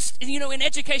almost, in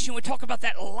education we talk about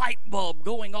that light bulb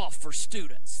going off for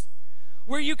students,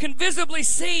 where you can visibly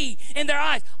see in their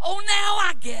eyes, oh, now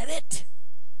I get it.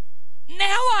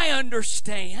 Now I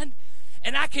understand.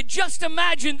 And I could just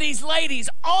imagine these ladies,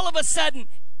 all of a sudden,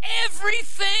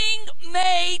 everything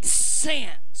made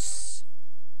sense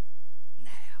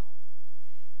now.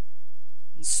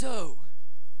 And so,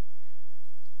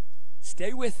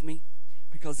 stay with me,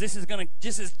 because this is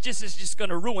just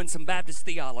gonna ruin some Baptist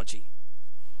theology.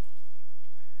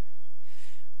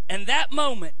 And that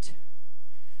moment,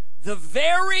 the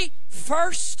very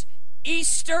first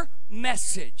Easter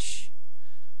message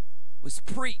was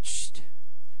preached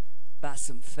by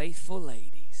some faithful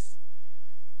ladies.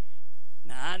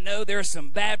 Now, I know there are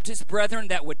some Baptist brethren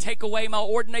that would take away my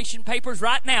ordination papers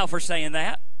right now for saying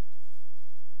that.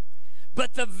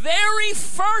 But the very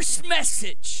first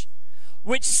message,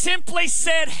 which simply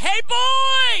said, hey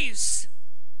boys,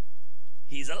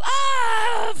 he's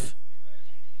alive.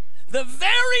 The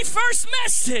very first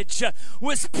message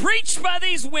was preached by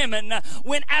these women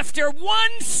when, after 1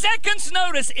 second's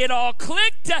notice, it all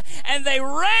clicked, and they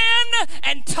ran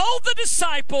and told the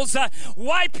disciples,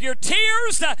 wipe your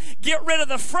tears, get rid of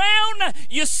the frown.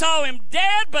 You saw him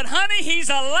dead, but honey, he's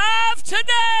alive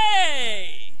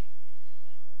today.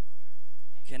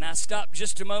 Can I stop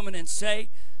just a moment and say,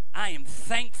 I am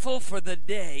thankful for the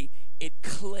day it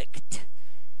clicked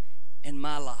in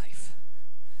my life.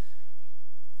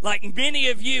 Like many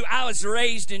of you, I was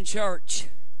raised in church.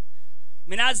 I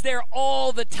mean, I was there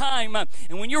all the time.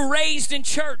 And when you're raised in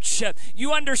church,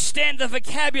 you understand the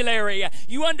vocabulary.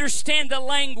 You understand the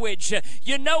language.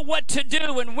 You know what to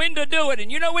do and when to do it.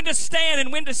 And you know when to stand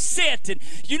and when to sit. And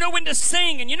you know when to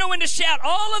sing and you know when to shout.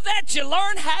 All of that you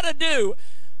learn how to do.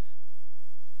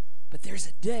 But there's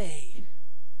a day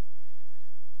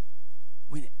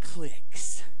when it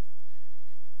clicks.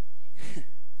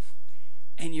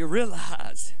 And you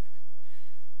realize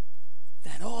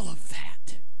that all of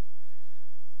that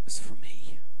was for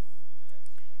me.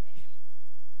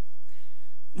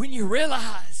 When you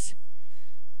realize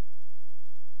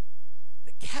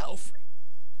that Calvary,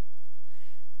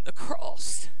 the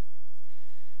cross,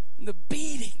 and the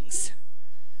beatings,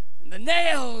 and the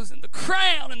nails, and the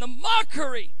crown, and the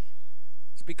mockery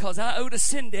It's because I owed a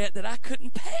sin debt that I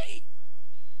couldn't pay.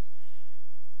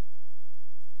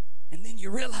 And then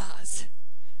you realize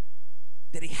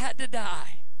that he had to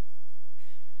die.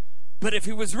 But if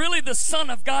he was really the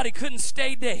Son of God, he couldn't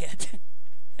stay dead.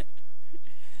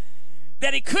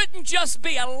 That he couldn't just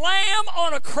be a lamb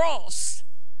on a cross.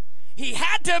 He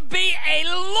had to be a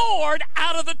Lord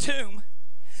out of the tomb.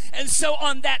 And so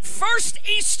on that first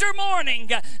Easter morning,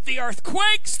 the earth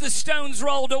quakes, the stones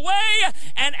rolled away,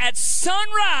 and at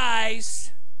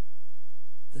sunrise,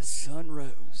 the sun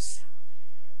rose.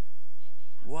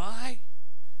 Why?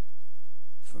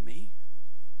 For me,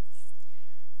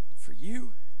 for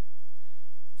you,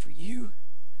 for you,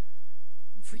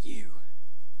 and for you.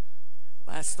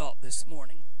 Last thought this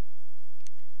morning.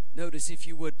 Notice, if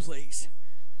you would, please.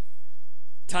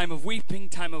 Time of weeping,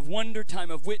 time of wonder, time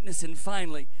of witness, and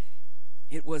finally,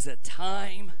 it was a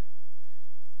time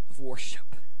of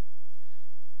worship.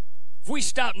 If we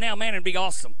stop now, man, it'd be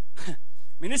awesome. I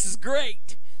mean, this is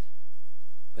great.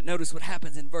 But notice what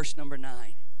happens in verse number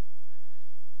 9.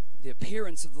 The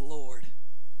appearance of the Lord.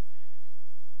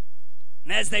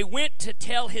 And as they went to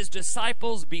tell his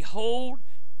disciples, behold,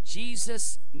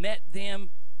 Jesus met them,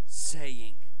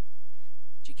 saying.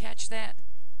 Did you catch that?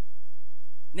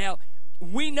 Now,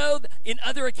 we know that in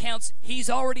other accounts, he's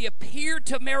already appeared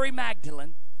to Mary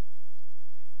Magdalene,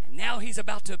 and now he's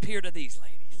about to appear to these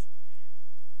ladies.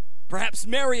 Perhaps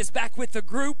Mary is back with the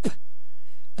group,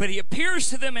 but he appears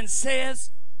to them and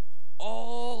says,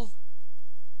 all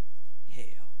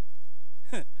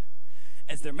hail.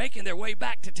 As they're making their way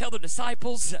back to tell the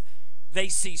disciples, they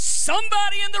see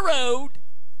somebody in the road,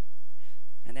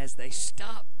 and as they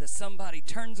stop, the somebody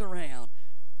turns around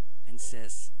and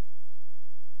says,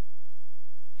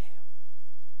 hail.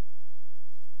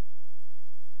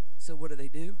 So what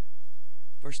do?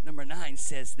 Verse number 9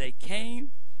 says, they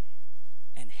came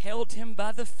and held him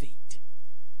by the feet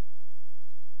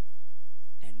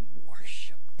and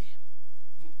worshiped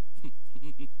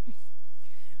him.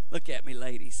 Look at me,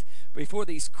 ladies. Before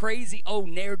these crazy old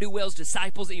ne'er-do-wells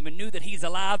disciples even knew that he's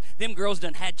alive, them girls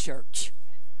done had church.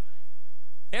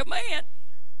 Amen.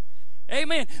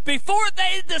 Amen. Before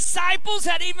the disciples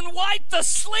had even wiped the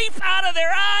sleep out of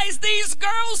their eyes, these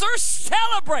girls are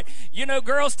celebrating. You know,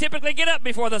 girls typically get up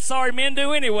before the sorry men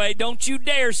do anyway. Don't you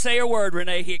dare say a word,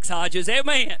 Renee Hicks Hodges.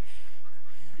 Amen.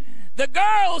 The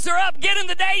girls are up getting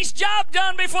the day's job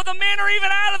done before the men are even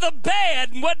out of the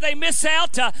bed. And what they miss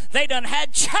out, they done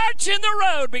had church in the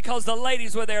road because the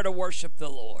ladies were there to worship the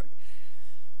Lord.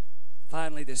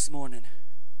 Finally this morning,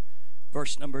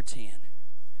 verse number 10.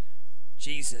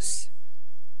 Jesus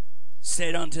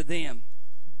said unto them,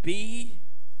 be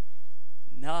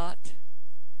not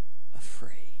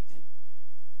afraid.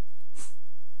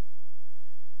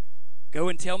 Go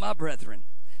and tell my brethren.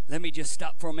 Let me just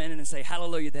stop for a minute and say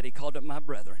hallelujah that he called up my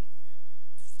brethren.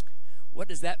 What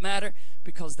does that matter?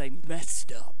 Because they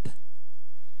messed up.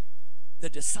 The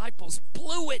disciples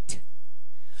blew it.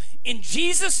 In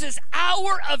Jesus'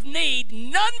 hour of need,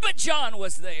 none but John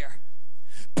was there.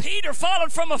 Peter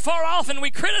followed from afar off, and we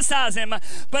criticize him,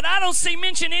 but I don't see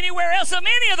mention anywhere else of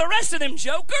any of the rest of them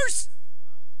jokers.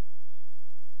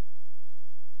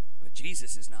 But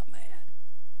Jesus is not mad.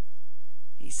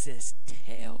 He says,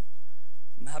 tell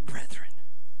my brethren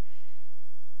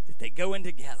that they go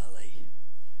into Galilee,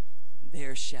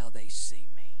 there shall they see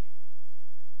me.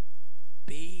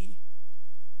 Be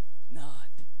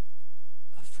not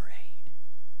afraid.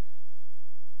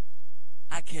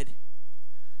 I could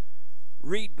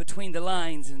read between the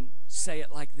lines and say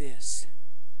it like this.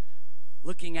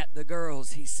 Looking at the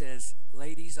girls, he says,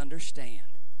 ladies,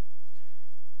 understand,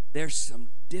 there's some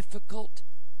difficult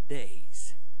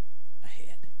days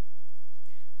ahead.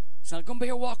 It's not going to be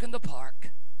a walk in the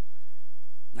park.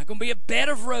 Not going to be a bed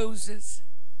of roses.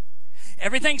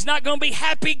 Everything's not going to be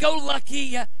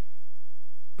happy-go-lucky.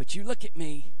 But you look at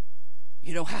me,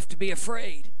 you don't have to be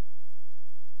afraid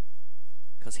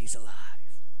because he's alive.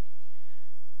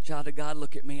 Child of God,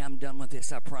 look at me. I'm done with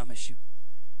this, I promise you.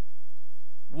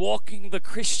 Walking the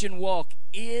Christian walk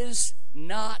is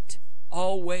not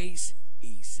always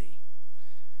easy.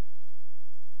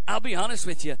 I'll be honest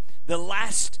with you. The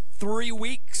last 3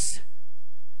 weeks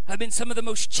have been some of the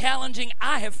most challenging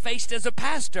I have faced as a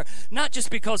pastor. Not just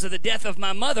because of the death of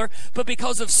my mother, but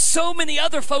because of so many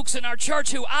other folks in our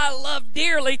church who I love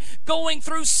dearly going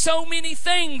through so many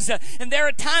things. And there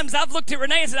are times I've looked at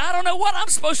Renee and said, I don't know what I'm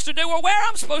supposed to do or where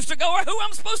I'm supposed to go or who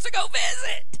I'm supposed to go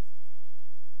visit.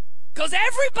 Because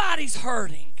everybody's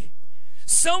hurting.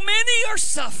 So many are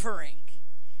suffering.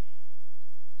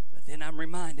 But then I'm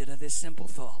reminded of this simple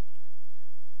thought.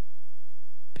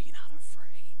 Be not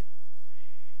afraid.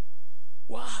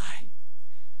 Why?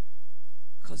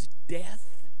 Because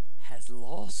death has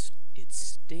lost its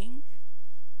sting.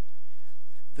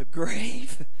 The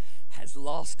grave has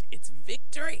lost its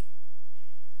victory.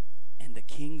 And the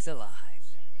King's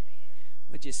alive.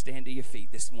 Would you stand to your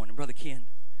feet this morning, Brother Ken?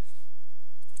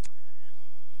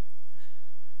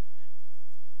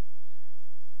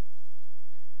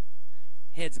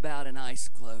 Heads bowed and eyes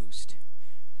closed.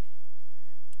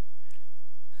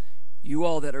 You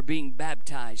all that are being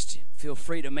baptized, feel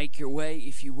free to make your way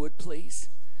if you would, please.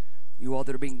 You all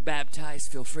that are being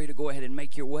baptized, feel free to go ahead and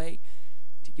make your way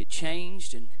to get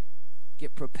changed and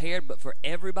get prepared. But for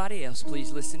everybody else,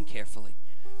 please listen carefully.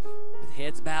 With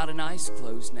heads bowed and eyes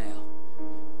closed now.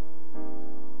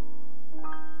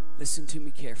 Listen to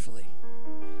me carefully.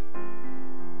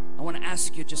 I want to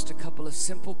ask you just a couple of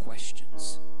simple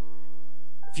questions.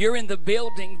 If you're in the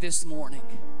building this morning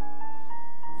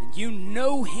and you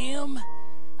know Him,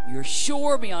 you're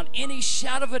sure beyond any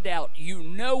shadow of a doubt you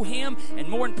know Him, and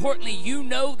more importantly, you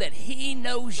know that He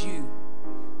knows you.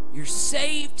 You're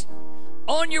saved,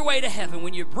 on your way to heaven.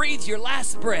 When you breathe your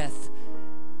last breath,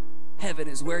 heaven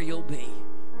is where you'll be.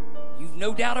 You've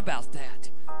no doubt about that.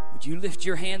 Would you lift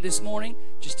your hand this morning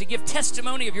just to give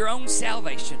testimony of your own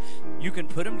salvation? You can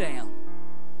put them down.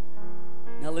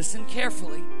 Now listen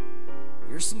carefully.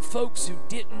 There's some folks who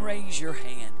didn't raise your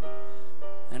hand.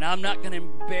 And I'm not going to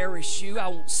embarrass you. I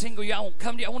won't single you. I won't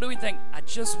come to you. I won't do anything. I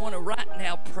just want to right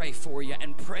now pray for you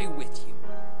and pray with you.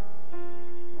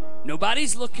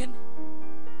 Nobody's looking.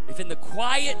 If in the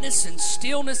quietness and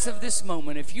stillness of this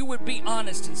moment, if you would be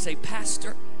honest and say,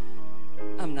 Pastor,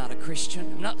 I'm not a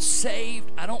Christian. I'm not saved.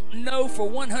 I don't know for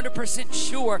 100%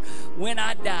 sure when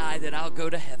I die that I'll go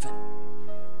to heaven.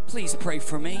 Please pray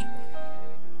for me.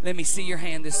 Let me see your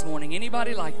hand this morning.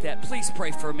 Anybody like that? Please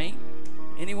pray for me.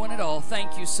 Anyone at all?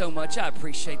 Thank you so much. I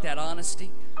appreciate that honesty.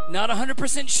 Not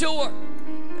 100% sure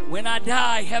that when I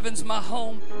die, heaven's my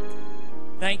home.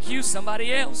 Thank you.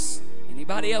 Somebody else?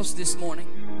 Anybody else this morning?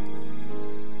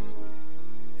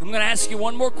 I'm going to ask you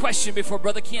one more question before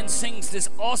Brother Ken sings this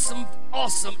awesome,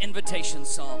 awesome invitation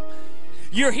song.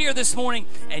 You're here this morning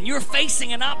and you're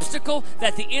facing an obstacle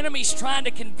that the enemy's trying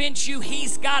to convince you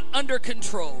he's got under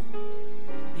control.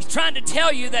 He's trying to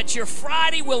tell you that your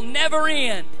Friday will never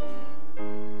end.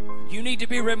 You need to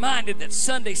be reminded that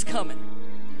Sunday's coming.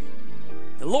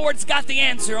 The Lord's got the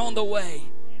answer on the way.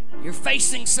 You're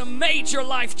facing some major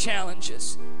life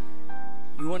challenges.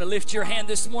 You want to lift your hand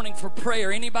this morning for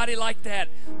prayer. Anybody like that?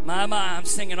 My, I'm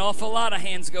seeing an awful lot of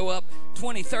hands go up.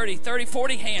 20, 30,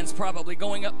 40 hands probably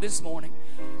going up this morning.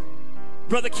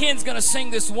 Brother Ken's going to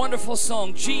sing this wonderful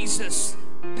song, Jesus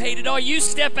Paid It All. You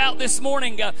step out this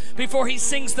morning before he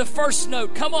sings the first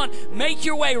note. Come on, make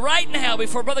your way right now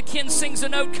before Brother Ken sings a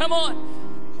note. Come on.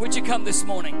 Would you come this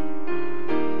morning?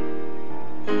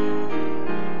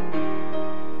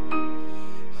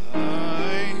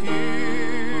 I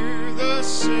hear the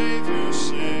Savior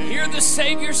say, hear the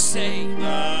Savior say,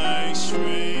 thy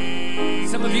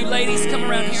strength. Some of you ladies come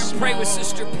around here and pray with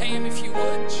Sister Pam if you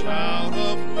would. Child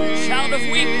of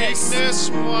weakness,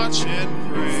 watch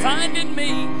and pray. Find in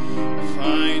me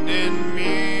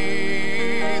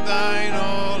thine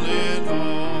all in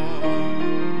all.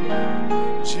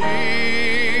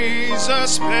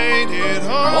 Jesus paid it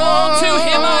all. All to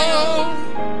him I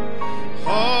owe.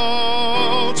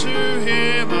 All to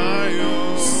him I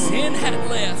owe. Sin had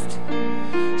left.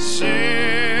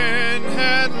 Sin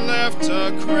had left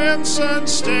a crimson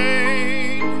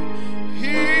stain.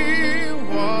 He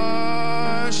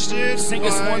washed it. Sing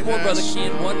us one more, Brother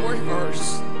Ken, one more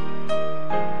verse.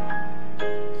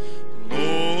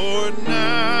 Lord,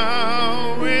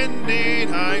 now in need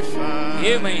I find.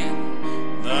 Amen.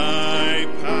 Thy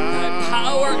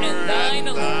power and thine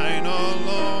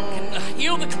alone can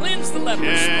heal the cleanse the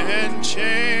leper's spot. Can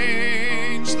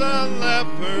change the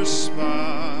leper's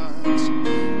spots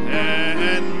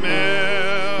and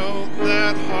melt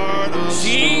that heart of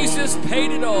Jesus stone.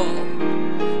 paid it all.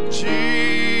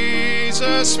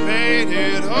 Jesus paid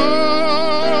it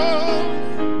all.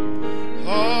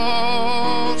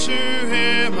 All to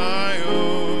him I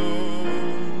owe.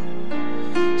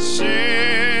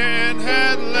 Sin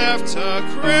had left a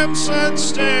crimson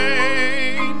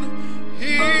stain.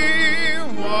 He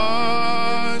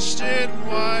washed it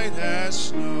white as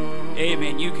snow.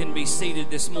 Amen. You can be seated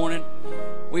this morning.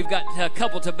 We've got a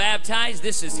couple to baptize.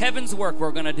 This is heaven's work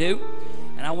we're going to do.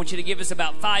 And I want you to give us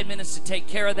about 5 minutes to take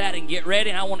care of that and get ready.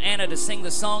 And I want Anna to sing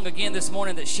the song again this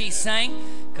morning that she sang,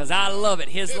 because I love it.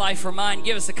 His life for mine.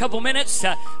 Give us a couple minutes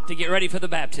to get ready for the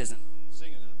baptism.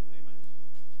 Sing it out. Amen.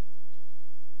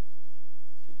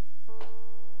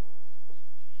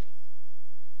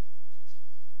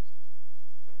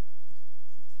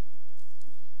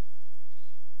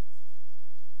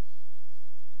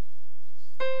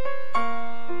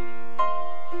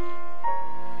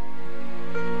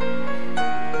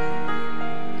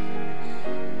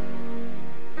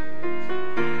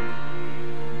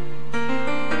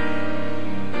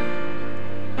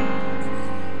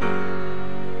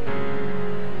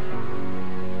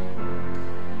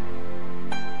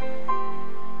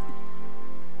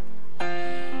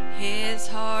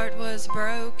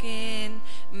 broken,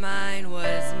 mine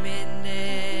was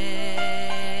mended.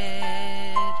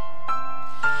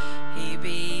 He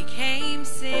became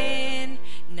sin,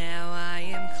 now I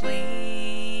am clean.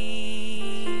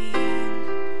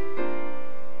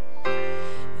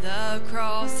 The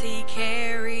cross he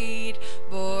carried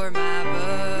bore my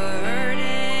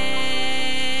burdens.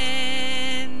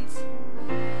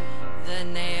 The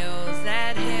nails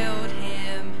that held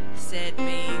him set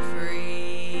me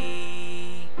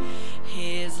free.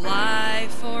 His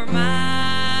life for mine,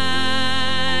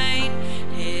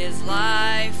 his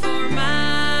life for mine.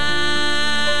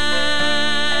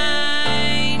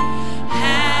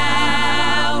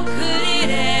 How could it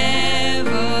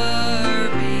ever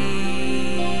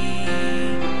be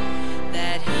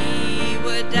that he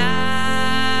would die,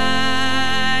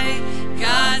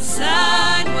 God's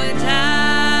Son would die,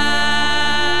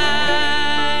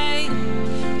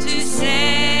 to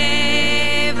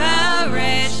save a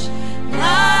wretch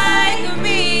like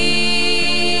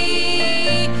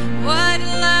me? What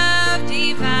love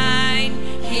divine,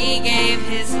 he gave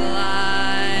his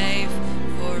life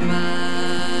for mine.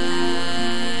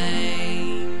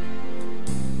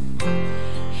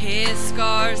 His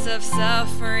scars of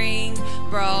suffering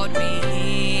brought me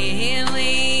healing,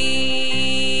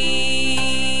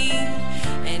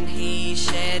 and he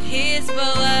shed his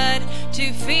blood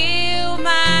to fill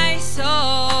my soul.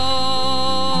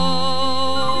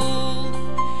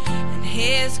 And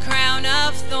his crown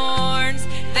of thorns,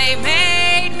 they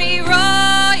made me royalty.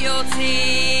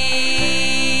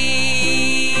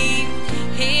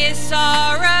 His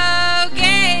sorrow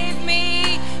gave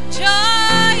me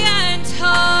joy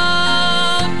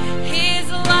untold. His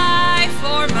life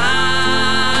for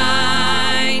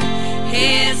mine,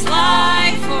 his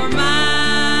life for mine.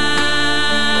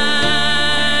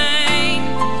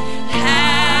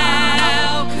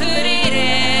 How could it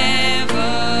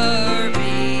ever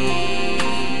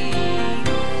be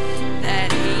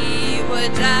that he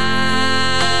would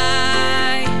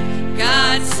die,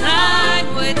 God's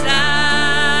Son would die,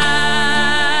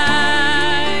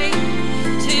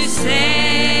 to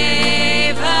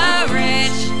save a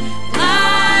wretch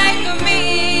like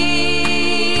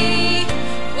me?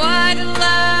 What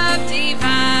love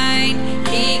divine,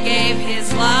 he gave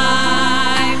his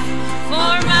life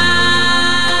for mine.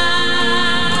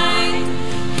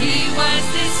 He was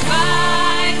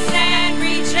despised and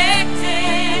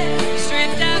rejected,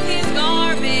 stripped of his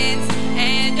garments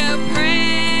and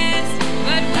oppressed,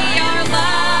 but we are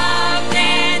loved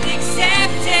and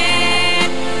accepted,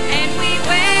 and we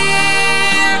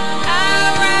wear a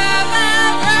robe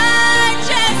of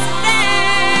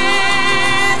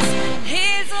righteousness.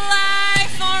 His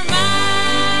life for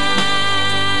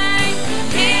mine,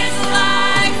 his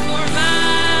life for mine.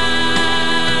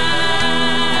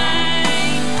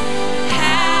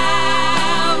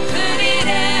 How could it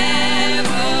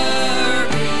ever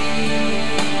be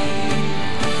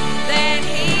that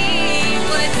he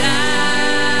would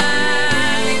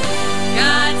die,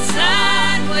 God's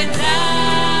Son would die,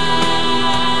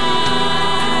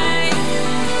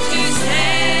 to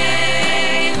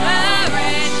save a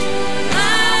wretch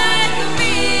like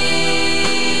me?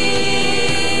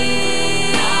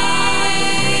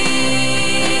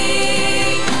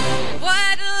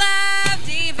 What love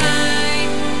divine,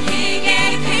 he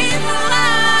gave his life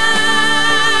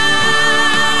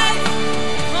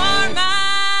for mine.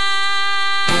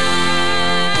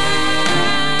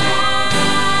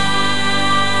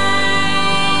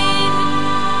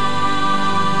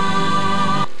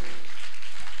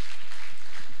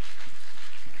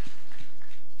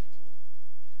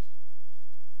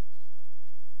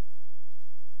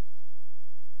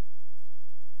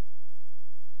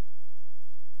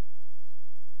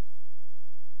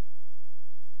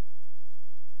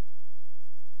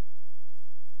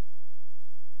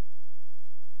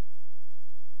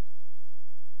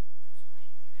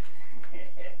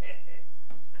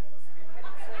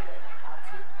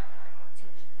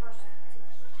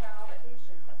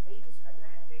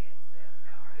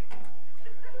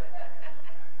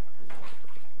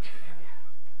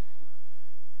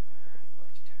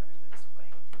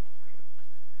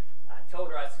 I told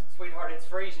her, I said, sweetheart, it's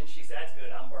freezing. She said, that's good,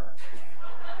 I'm burnt.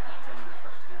 Tell me the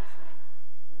first pronounced name.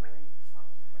 Marie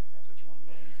Solomon. That's what you want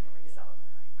me to use, Marie Solomon.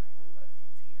 All right, put both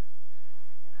hands here.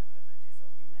 And I'm going to put this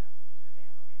over your mouth when you go down.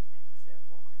 Okay, take a step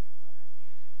forward. All right.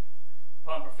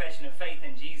 Upon profession of faith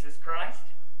in Jesus Christ,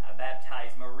 I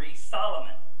baptize Marie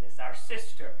Solomon, this our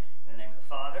sister, in the name of the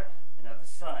Father, and of the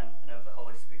Son, and of the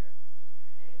Holy Spirit.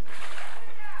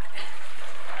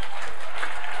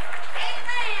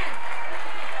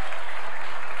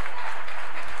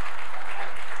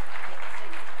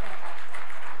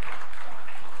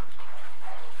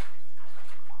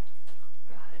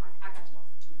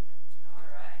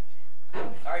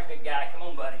 big guy. Come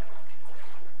on, buddy.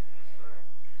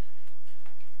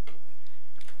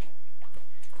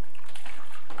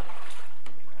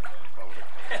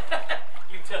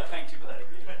 You tough, ain't you, buddy?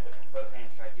 Both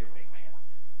hands right here, big man.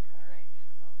 All right.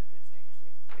 I'll put this, take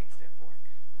a big step forward.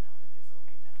 And I'll put this over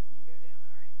you now. And you go down,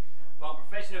 all right? Upon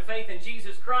profession of faith in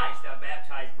Jesus Christ, I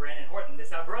baptize Brandon Horton,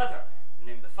 this our brother, in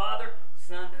the name of the Father,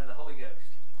 Son, and of the Holy Ghost.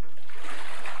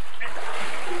 There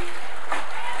you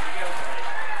go, buddy.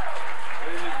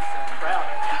 Amen, son. Proud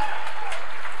of you.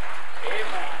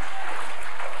 Amen.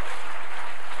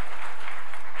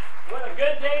 What a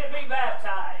good day to be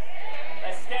baptized.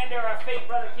 Let's stand to our feet.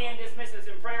 Brother Ken, dismiss us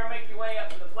in prayer. Make your way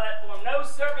up to the platform. No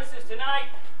services tonight.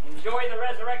 Enjoy the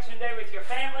Resurrection Day with your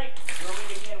family. We'll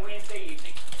meet again Wednesday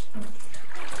evening.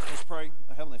 Let's pray.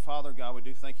 Heavenly Father, God, we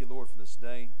do thank you, Lord, for this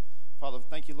day. Father,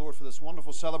 thank you, Lord, for this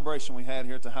wonderful celebration we had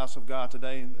here at the house of God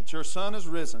today, that your Son is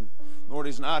risen. Lord,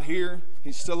 he's not here.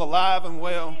 He's still alive and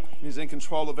well. He's in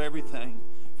control of everything.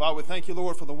 Father, we thank you,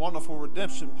 Lord, for the wonderful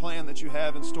redemption plan that you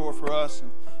have in store for us.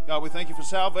 And God, we thank you for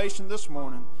salvation this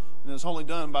morning. And it's only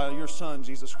done by your Son,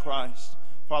 Jesus Christ.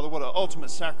 Father, what an ultimate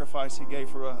sacrifice he gave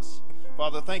for us.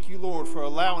 Father, thank you, Lord, for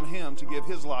allowing him to give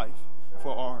his life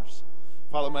for ours.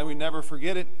 Father, may we never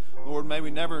forget it. Lord, may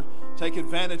we never take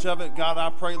advantage of it. God, I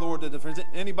pray, Lord, that if there's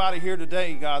anybody here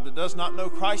today, God, that does not know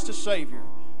Christ as Savior,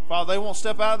 Father, they won't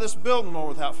step out of this building, Lord,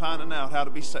 without finding out how to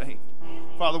be saved.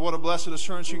 Father, what a blessed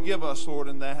assurance you give us, Lord,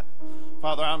 in that.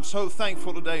 Father, I'm so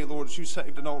thankful today, Lord, that you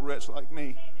saved an old wretch like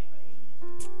me.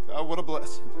 God, what a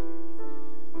blessing.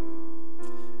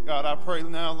 God, I pray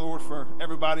now, Lord, for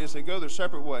everybody as they go their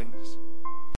separate ways.